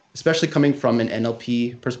 Especially coming from an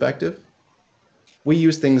NLP perspective. We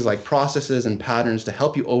use things like processes and patterns to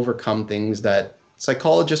help you overcome things that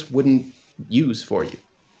psychologists wouldn't use for you.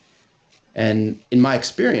 And in my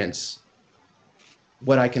experience,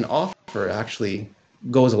 what I can offer actually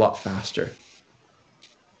goes a lot faster.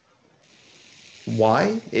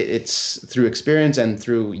 Why? It's through experience and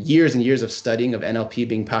through years and years of studying of NLP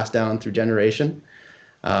being passed down through generation.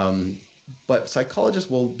 But psychologists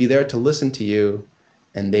will be there to listen to you,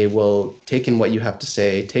 and they will take in what you have to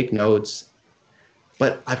say, take notes.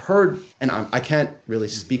 But I've heard, and I can't really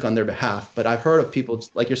speak on their behalf, but I've heard of people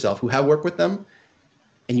like yourself who have worked with them,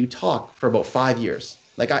 and you talk for about 5 years.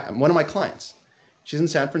 Like one of my clients, she's in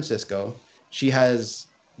San Francisco. She has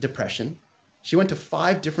depression. She went to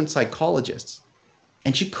 5 different psychologists,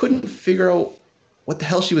 and she couldn't figure out what the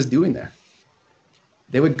hell she was doing there.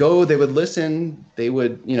 They would go, they would listen, they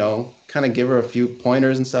would, you know, kind of give her a few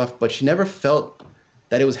pointers and stuff, but she never felt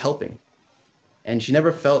that it was helping. And she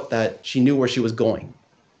never felt that she knew where she was going.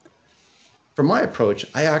 For my approach,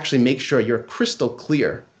 I actually make sure you're crystal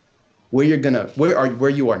clear where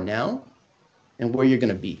you are now and where you're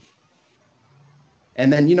gonna be.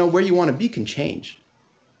 And then, you know, where you want to be can change,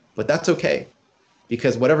 but that's okay,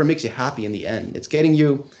 because whatever makes you happy in the end, it's getting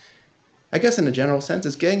you, I guess in a general sense,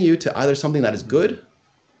 it's getting you to either something that is good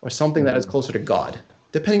or something that is closer to God,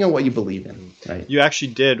 depending on what you believe in. Right? You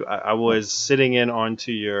actually did. I was sitting in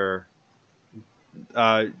onto your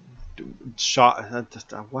shot.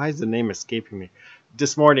 Why is the name escaping me?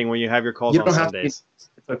 This morning when you have your calls on Sundays. It's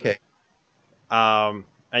okay.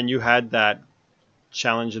 And you had that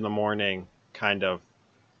challenge in the morning, kind of,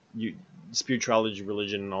 spirituality,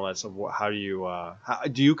 religion, and all that stuff. How do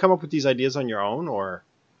you come up with these ideas on your own, or?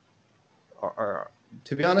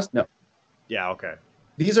 To be honest, no. Yeah. Okay.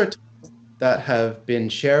 These are tools that have been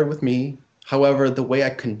shared with me. However, the way I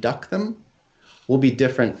conduct them will be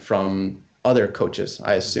different from other coaches,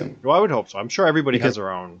 I assume. Well, I would hope so. I'm sure everybody has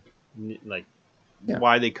their own, like,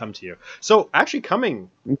 why they come to you. So actually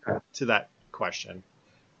coming to that question,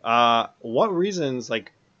 what reasons,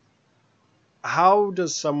 like, how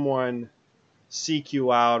does someone seek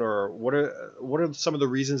you out, or what are some of the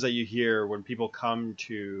reasons that you hear when people come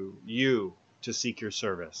to you to seek your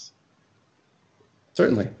service?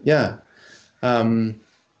 Certainly, yeah.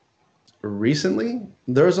 Recently,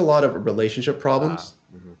 there's a lot of relationship problems.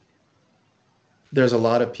 Mm-hmm. There's a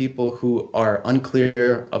lot of people who are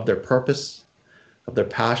unclear of their purpose, of their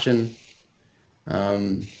passion.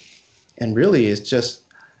 And really, it's just,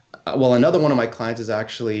 well, another one of my clients is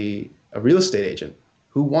actually a real estate agent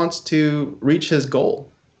who wants to reach his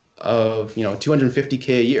goal of, you know, $250K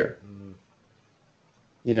a year. Mm-hmm.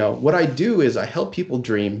 You know, what I do is I help people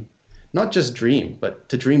dream, not just dream, but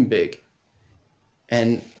to dream big.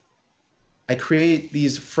 And I create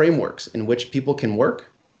these frameworks in which people can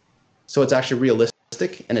work, so it's actually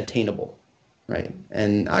realistic and attainable, right?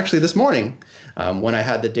 And actually this morning, when I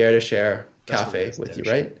had the Dare to Share Cafe with you,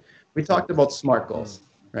 right? We talked about SMART goals,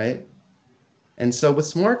 right? And so with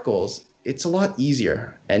SMART goals, it's a lot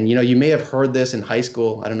easier. And, you know, you may have heard this in high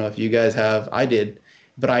school. I don't know if you guys have. I did.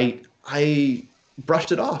 But I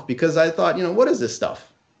brushed it off because I thought, you know, what is this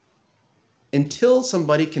stuff? until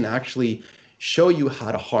somebody can actually show you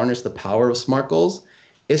how to harness the power of SMART goals,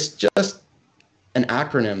 it's just an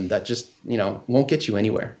acronym that just, won't get you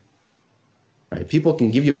anywhere. Right? People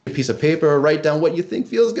can give you a piece of paper or write down what you think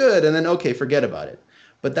feels good and then, okay, forget about it.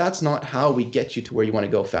 But that's not how we get you to where you want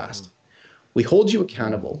to go fast. We hold you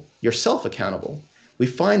accountable, yourself accountable. We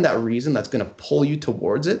find that reason that's going to pull you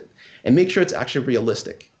towards it and make sure it's actually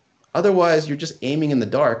realistic. Otherwise, you're just aiming in the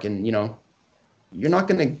dark and, you're not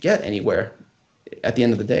going to get anywhere at the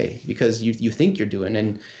end of the day because you think you're doing.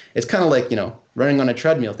 And it's kind of like, running on a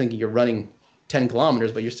treadmill thinking you're running 10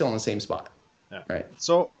 kilometers, but you're still in the same spot. Yeah. Right.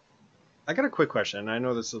 So I got a quick question. And I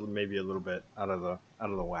know this is maybe a little bit out of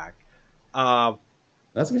the whack.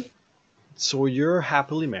 That's good. So you're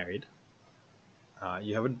happily married.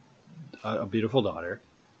 You have a beautiful daughter.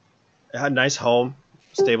 A nice home,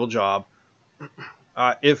 stable job.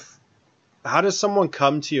 How does someone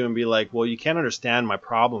come to you and be like, well, you can't understand my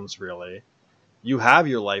problems really. You have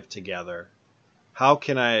your life together.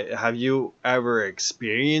 Have you ever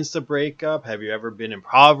experienced a breakup? Have you ever been in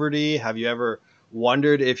poverty? Have you ever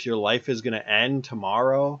wondered if your life is going to end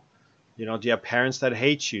tomorrow? Do you have parents that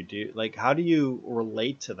hate you? How do you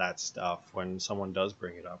relate to that stuff when someone does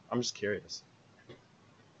bring it up? I'm just curious.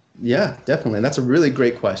 Yeah, definitely. That's a really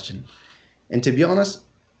great question. And to be honest,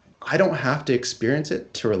 I don't have to experience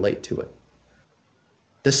it to relate to it.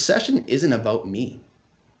 The session isn't about me.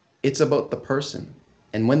 It's about the person.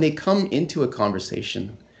 And when they come into a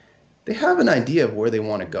conversation, they have an idea of where they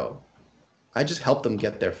want to go. I just help them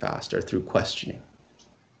get there faster through questioning.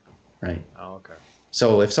 Right? Oh, okay.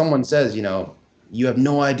 So if someone says, you have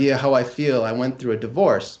no idea how I feel, I went through a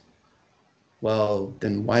divorce. Well,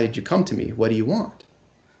 then why did you come to me? What do you want?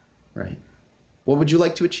 Right? What would you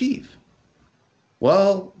like to achieve?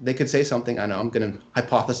 Well, they could say something. I know I'm going to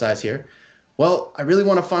hypothesize here. Well, I really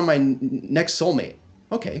want to find my next soulmate.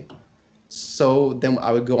 Okay. So then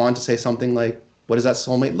I would go on to say something like, what does that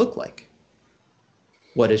soulmate look like?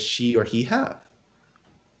 What does she or he have?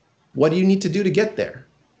 What do you need to do to get there?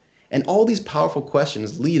 And all these powerful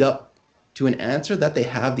questions lead up to an answer that they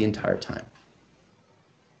have the entire time.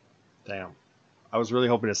 Damn. I was really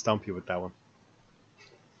hoping to stump you with that one.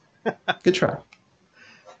 Good try.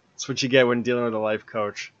 That's what you get when dealing with a life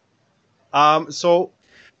coach. So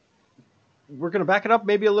we're going to back it up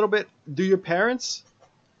maybe a little bit. Do your parents,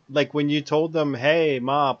 like when you told them, hey,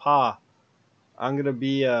 ma, pa, I'm going to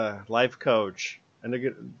be a life coach. And they're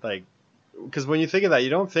going because when you think of that, you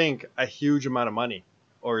don't think a huge amount of money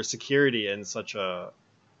or security in such a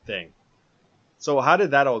thing. So how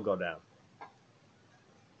did that all go down?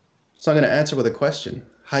 So I'm going to answer with a question.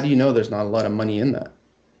 How do you know there's not a lot of money in that?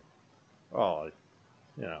 Oh,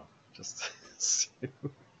 just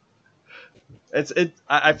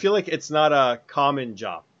I feel like it's not a common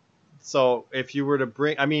job. So if you were to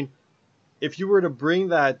bring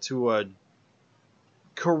that to a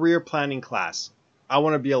career planning class, I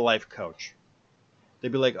want to be a life coach.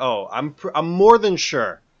 They'd be like, oh, I'm more than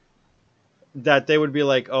sure that they would be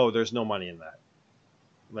like, oh, there's no money in that.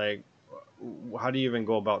 Like, how do you even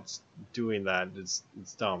go about doing that? It's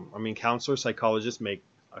dumb. I mean, counselors, psychologists make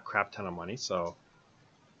a crap ton of money. So,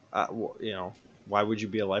 why would you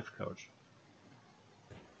be a life coach?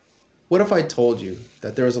 What if I told you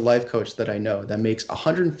that there was a life coach that I know that makes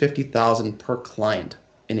 $150,000 per client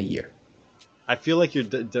in a year? I feel like you're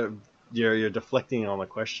deflecting on the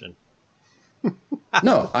question.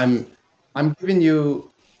 No, I'm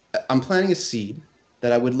planting a seed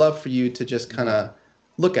that I would love for you to just kind of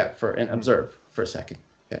look at and observe for a second.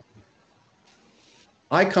 Okay.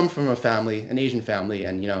 I come from an Asian family,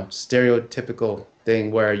 and stereotypical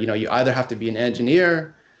thing where you either have to be an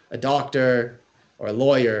engineer, a doctor, or a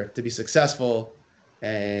lawyer to be successful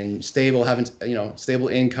and stable, having stable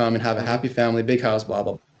income and have a happy family, big house, blah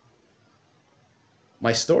blah.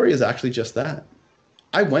 My story is actually just that.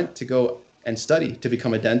 I went to go and study to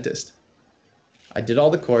become a dentist. I did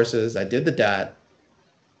all the courses, I did the DAT,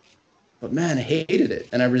 but man, I hated it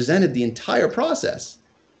and I resented the entire process.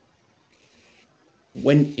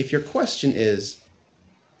 If your question is,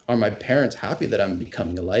 are my parents happy that I'm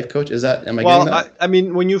becoming a life coach? Getting that? Well, I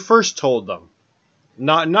mean, when you first told them,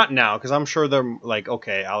 not now, because I'm sure they're like,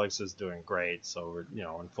 okay, Alex is doing great, so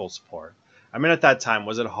we're in full support. I mean, at that time,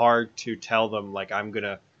 was it hard to tell them like I'm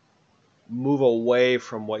gonna move away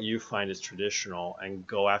from what you find is traditional and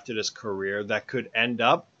go after this career that could end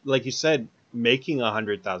up, like you said, making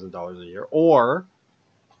 $100,000 a year, or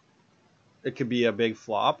it could be a big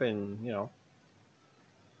flop and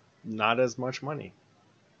not as much money?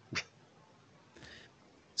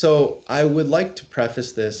 So I would like to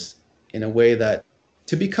preface this in a way that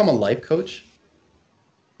to become a life coach,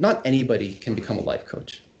 not anybody can become a life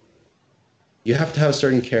coach. You have to have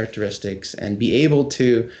certain characteristics and be able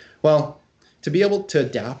to, well, to be able to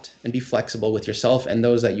adapt and be flexible with yourself and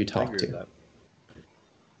those that you talk to.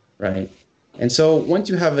 Right. And so once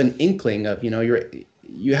you have an inkling of,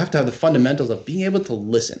 you have to have the fundamentals of being able to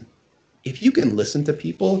listen. If you can listen to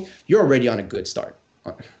people, you're already on a good start,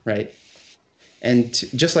 right? And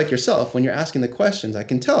just like yourself, when you're asking the questions, I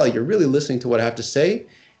can tell you're really listening to what I have to say, and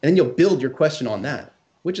then you'll build your question on that,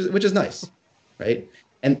 which is nice, right?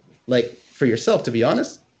 And like for yourself, to be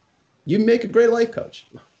honest, you make a great life coach.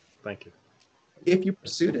 Thank you. If you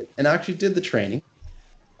pursued it and actually did the training,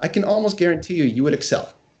 I can almost guarantee you would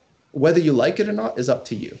excel. Whether you like it or not is up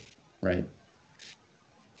to you, right?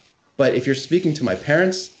 But if you're speaking to my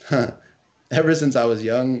parents, ever since I was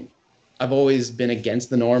young, I've always been against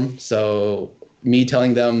the norm. So me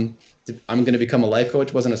telling them I'm going to become a life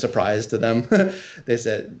coach wasn't a surprise to them. They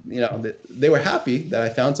said, they were happy that I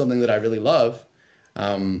found something that I really love.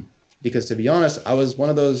 Because to be honest, I was one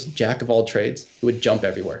of those jack of all trades who would jump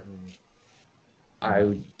everywhere.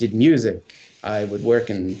 I did music. I would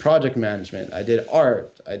work in project management. I did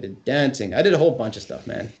art. I did dancing. I did a whole bunch of stuff,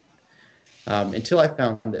 man. Until I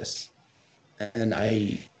found this. And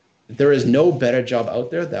there is no better job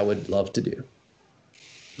out there that I would love to do.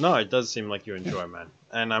 No, it does seem like you enjoy, man.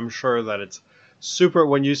 And I'm sure that it's super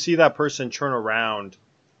when you see that person turn around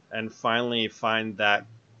and finally find that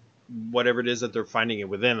whatever it is that they're finding it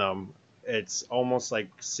within them. It's almost like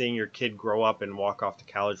seeing your kid grow up and walk off to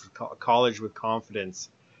college with confidence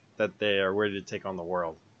that they are ready to take on the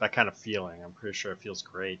world. That kind of feeling, I'm pretty sure it feels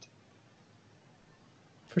great.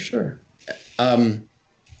 For sure.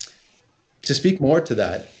 To speak more to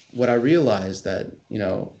that, what I realized that,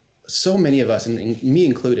 so many of us, and me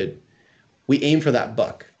included, we aim for that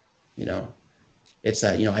buck, It's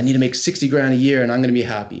that, I need to make 60 grand a year and I'm going to be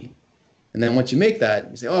happy. And then once you make that,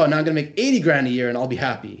 you say, oh, now I'm going to make 80 grand a year and I'll be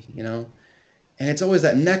happy, And it's always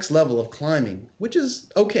that next level of climbing, which is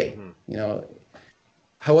okay,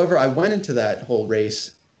 However, I went into that whole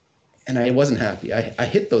race and I wasn't happy. I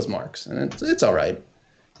hit those marks and it's all right.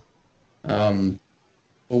 But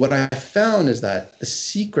what I found is that the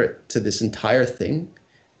secret to this entire thing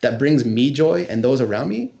that brings me joy and those around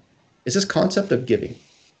me is this concept of giving.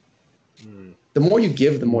 The more you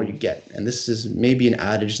give, the more you get. And this is maybe an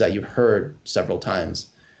adage that you've heard several times,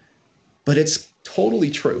 but it's totally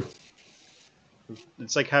true.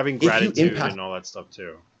 It's like having gratitude and all that stuff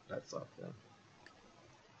too. That stuff, yeah.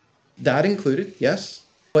 That included, yes.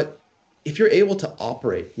 But if you're able to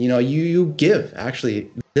operate, you give actually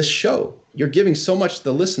this show. You're giving so much to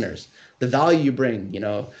the listeners, the value you bring,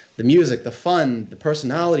 the music, the fun, the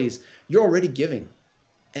personalities, you're already giving.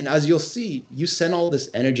 And as you'll see, you send all this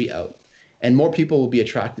energy out and more people will be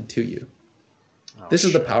attracted to you. Oh, this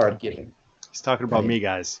is the power of giving. He's talking about me,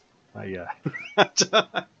 guys. Yeah.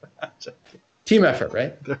 Team effort,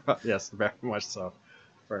 right? Yes, very much so.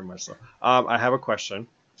 Very much so. I have a question.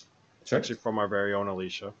 It's actually from our very own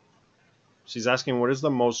Alicia. She's asking, what is the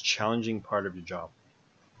most challenging part of your job?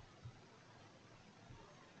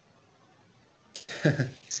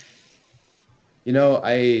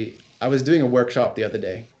 I was doing a workshop the other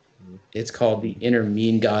day. It's called the Inner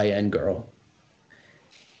Mean Guy and Girl.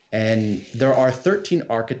 And there are 13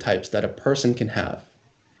 archetypes that a person can have.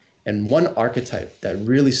 And one archetype that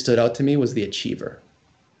really stood out to me was the achiever.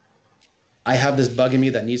 I have this bug in me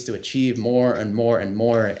that needs to achieve more and more and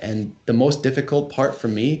more. And the most difficult part for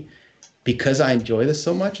me, because I enjoy this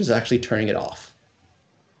so much, is actually turning it off.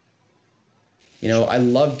 I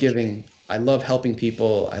love giving. I love helping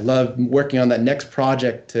people. I love working on that next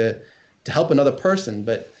project to help another person.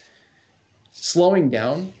 But slowing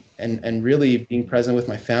down and really being present with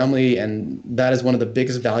my family, and that is one of the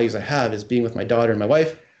biggest values I have, is being with my daughter and my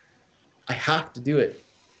wife. I have to do it.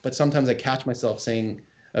 But sometimes I catch myself saying,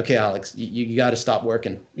 okay, Alex, you got to stop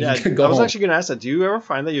working. Yeah, I was actually going to ask that. Do you ever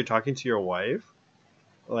find that you're talking to your wife?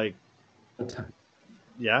 Like,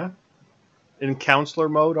 yeah? In counselor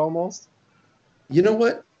mode almost? You know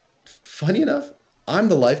what? Funny enough, I'm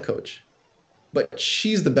the life coach, but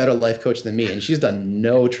she's the better life coach than me, and she's done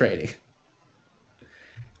no training.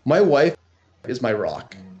 My wife is my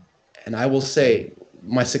rock, and I will say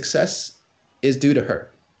my success is due to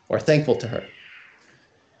her, or thankful to her.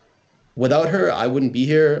 Without her, I wouldn't be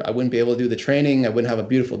here. I wouldn't be able to do the training. I wouldn't have a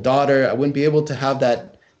beautiful daughter. I wouldn't be able to have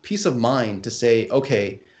that peace of mind to say,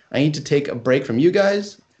 okay, I need to take a break from you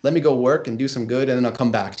guys. Let me go work and do some good, and then I'll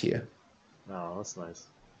come back to you. Oh, that's nice.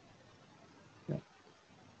 Yeah.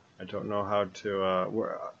 I don't know how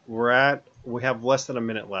to. We have less than a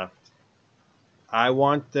minute left. I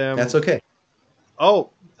want them. That's okay. Oh,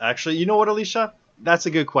 actually, you know what, Alicia? That's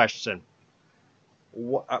a good question.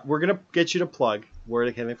 we're gonna get you to plug.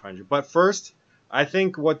 Where can they find you? But first, I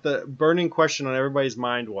think what the burning question on everybody's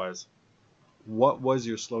mind was, what was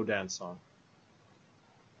your slow dance song?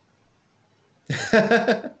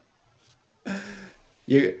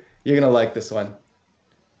 You're gonna like this one.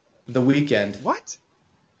 The Weeknd. What?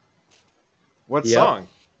 What Yep. song?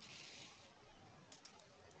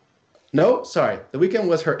 No, sorry. The Weeknd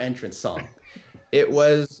was her entrance song. It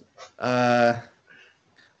was oh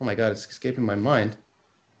my god, it's escaping my mind.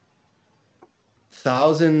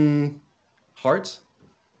 1,000 Hearts?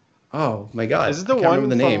 Oh my god. Is it the I can't one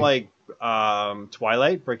remember the from name. like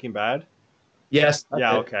Twilight, Breaking Bad? Yes. Yeah,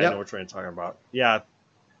 that's it. okay, I Yep. know what you're talking about. Yeah.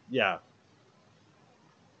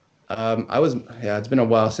 It's been a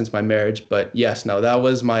while since my marriage, but yes, no, that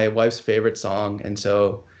was my wife's favorite song. And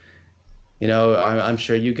so, I'm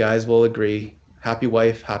sure you guys will agree. Happy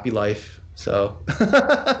wife, happy life. So,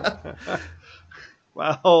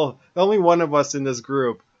 Well, only one of us in this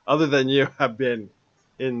group, other than you, have been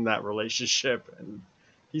in that relationship, and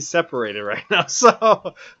he's separated right now.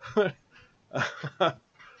 So,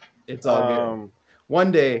 it's all good.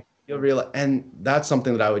 One day you'll realize, and that's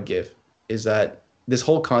something that I would give, is that this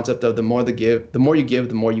whole concept of the more you give, the more you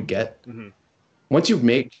get. Mm-hmm. Once you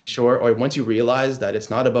make sure, or once you realize that it's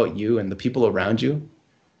not about you and the people around you,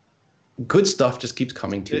 good stuff just keeps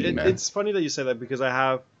coming to you, man. It's funny that you say that, because I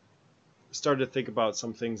have started to think about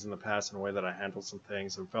some things in the past and the way that I handled some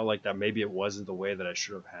things, and felt like that maybe it wasn't the way that I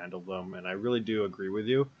should have handled them. And I really do agree with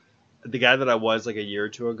you. The guy that I was like a year or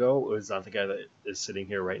two ago was not the guy that is sitting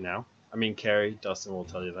here right now. I mean, Carrie, Dustin will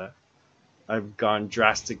tell you that. I've gone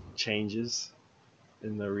drastic changes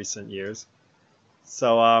in the recent years.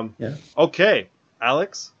 So, Yeah. Okay,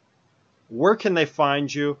 Alex, where can they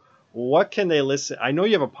find you? What can they listen? I know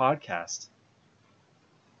you have a podcast.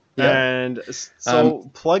 Yeah. And so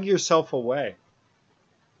plug yourself away.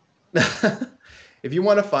 If you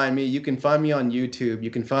want to find me, you can find me on YouTube.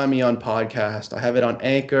 You can find me on podcast. I have it on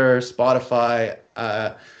Anchor, Spotify.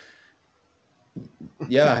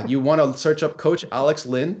 You want to search up Coach Alex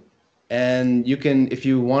Lynn, and you can, if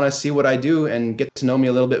you want to see what I do and get to know me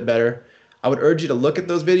a little bit better, I would urge you to look at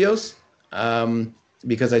those videos,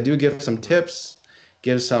 because I do give some tips,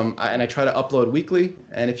 and I try to upload weekly.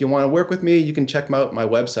 And if you want to work with me, you can check out my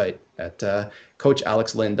website at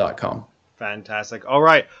coachalexlynn.com. Fantastic. All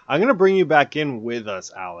right, I'm gonna bring you back in with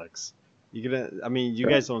us, Alex. You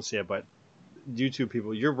guys don't see it, but YouTube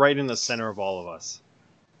people, you're right in the center of all of us.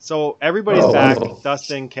 So everybody's back. Wonderful.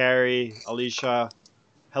 Dustin, Carrie, Alicia,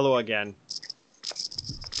 hello again.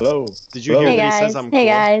 Hello. Did you hear Hey, that he says guys. I'm Hey,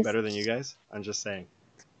 cool, guys. better than you guys? I'm just saying.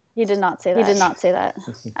 You did not say that. You did not say that.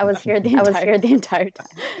 I was here the entire time.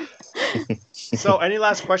 So, any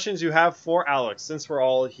last questions you have for Alex, since we're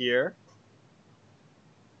all here?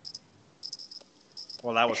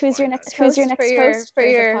 Well, that was Who's fun, your guys. next host for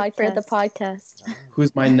the podcast?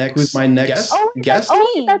 Who's my next guest? Oh, guest?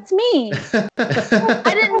 That's me. I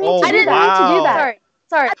didn't mean Oh, to do wow. that.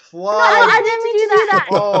 Sorry. Plug. I didn't mean to do that.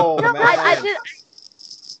 Oh, No, man. I did.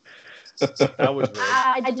 That was rude.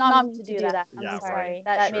 I did not mean to do that. Yeah, I'm sorry. right.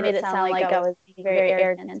 That made it sound like I was being very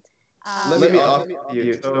arrogant. Let me offer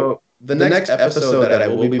you. So the next episode that I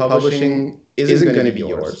will be publishing isn't going to be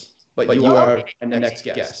yours, but you are the next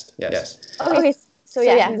guest. Yes. Okay. So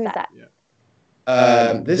yeah, who's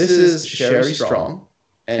that? This is Sherry Strong,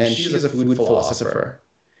 and she's a food philosopher.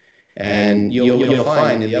 And you'll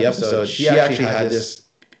find in the episode she actually had this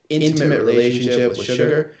intimate relationship with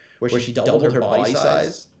sugar, where she doubled her body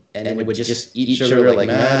size and would just eat sugar like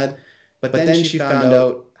mad. But then she found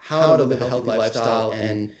out how to live a healthy lifestyle,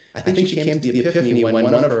 and I think she came to the epiphany when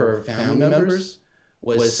one of her family members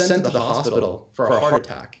was sent to the hospital for a heart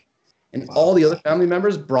attack, and all the other family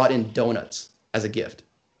members brought in donuts as a gift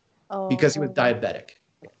because he was diabetic.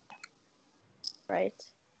 Right.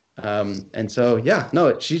 And so,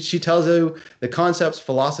 she tells you the concepts,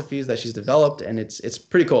 philosophies that she's developed, and it's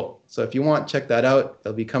pretty cool. So if you want, check that out.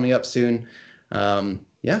 It'll be coming up soon. That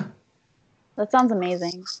sounds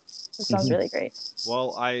amazing. That sounds really great.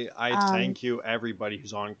 Well, I thank you, everybody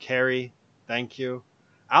who's on. Carrie, thank you.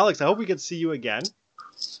 Alex, I hope we get to see you again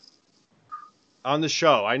on the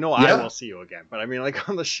show. I know I will see you again, but I mean, like,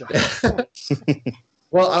 on the show.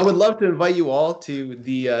 Well, I would love to invite you all to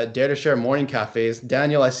the Dare to Share morning cafes.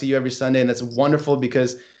 Daniel, I see you every Sunday, and it's wonderful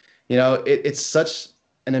because, it's such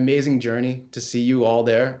an amazing journey to see you all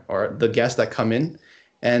there, or the guests that come in.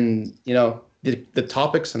 And, the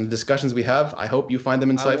topics and the discussions we have, I hope you find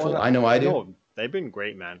them insightful. I know I do. No, they've been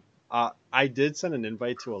great, man. I did send an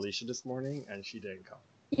invite to Alicia this morning, and she didn't come.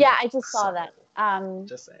 Yeah, I just saw that.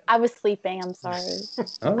 Just saying. I was sleeping. I'm sorry.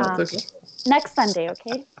 Oh, that's okay. Next Sunday,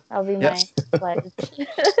 okay? That'll be my pledge.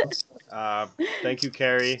 Thank you,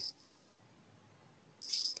 Carrie.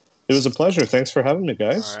 It was a pleasure. Thanks for having me,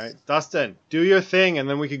 guys. All right, Dustin, do your thing, and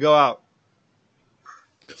then we could go out.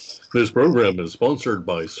 This program is sponsored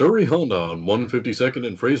by Surrey Honda on 152nd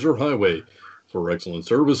and Fraser Highway. For excellent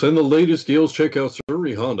service and the latest deals, check out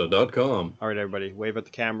surreyhonda.com. All right, everybody, wave at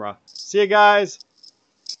the camera. See you guys.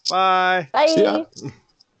 Bye. Bye. See ya.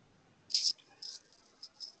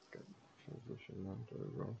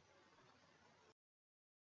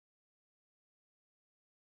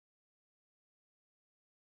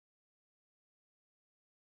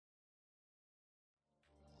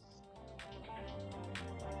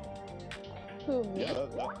 Who, me?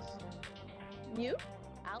 You?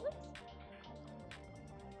 Alex?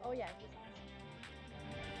 Oh, yeah.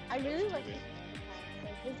 I really like his podcast.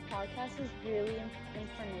 Like, his podcast is really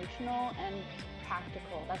informational and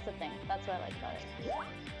practical. That's the thing. That's what I like about it.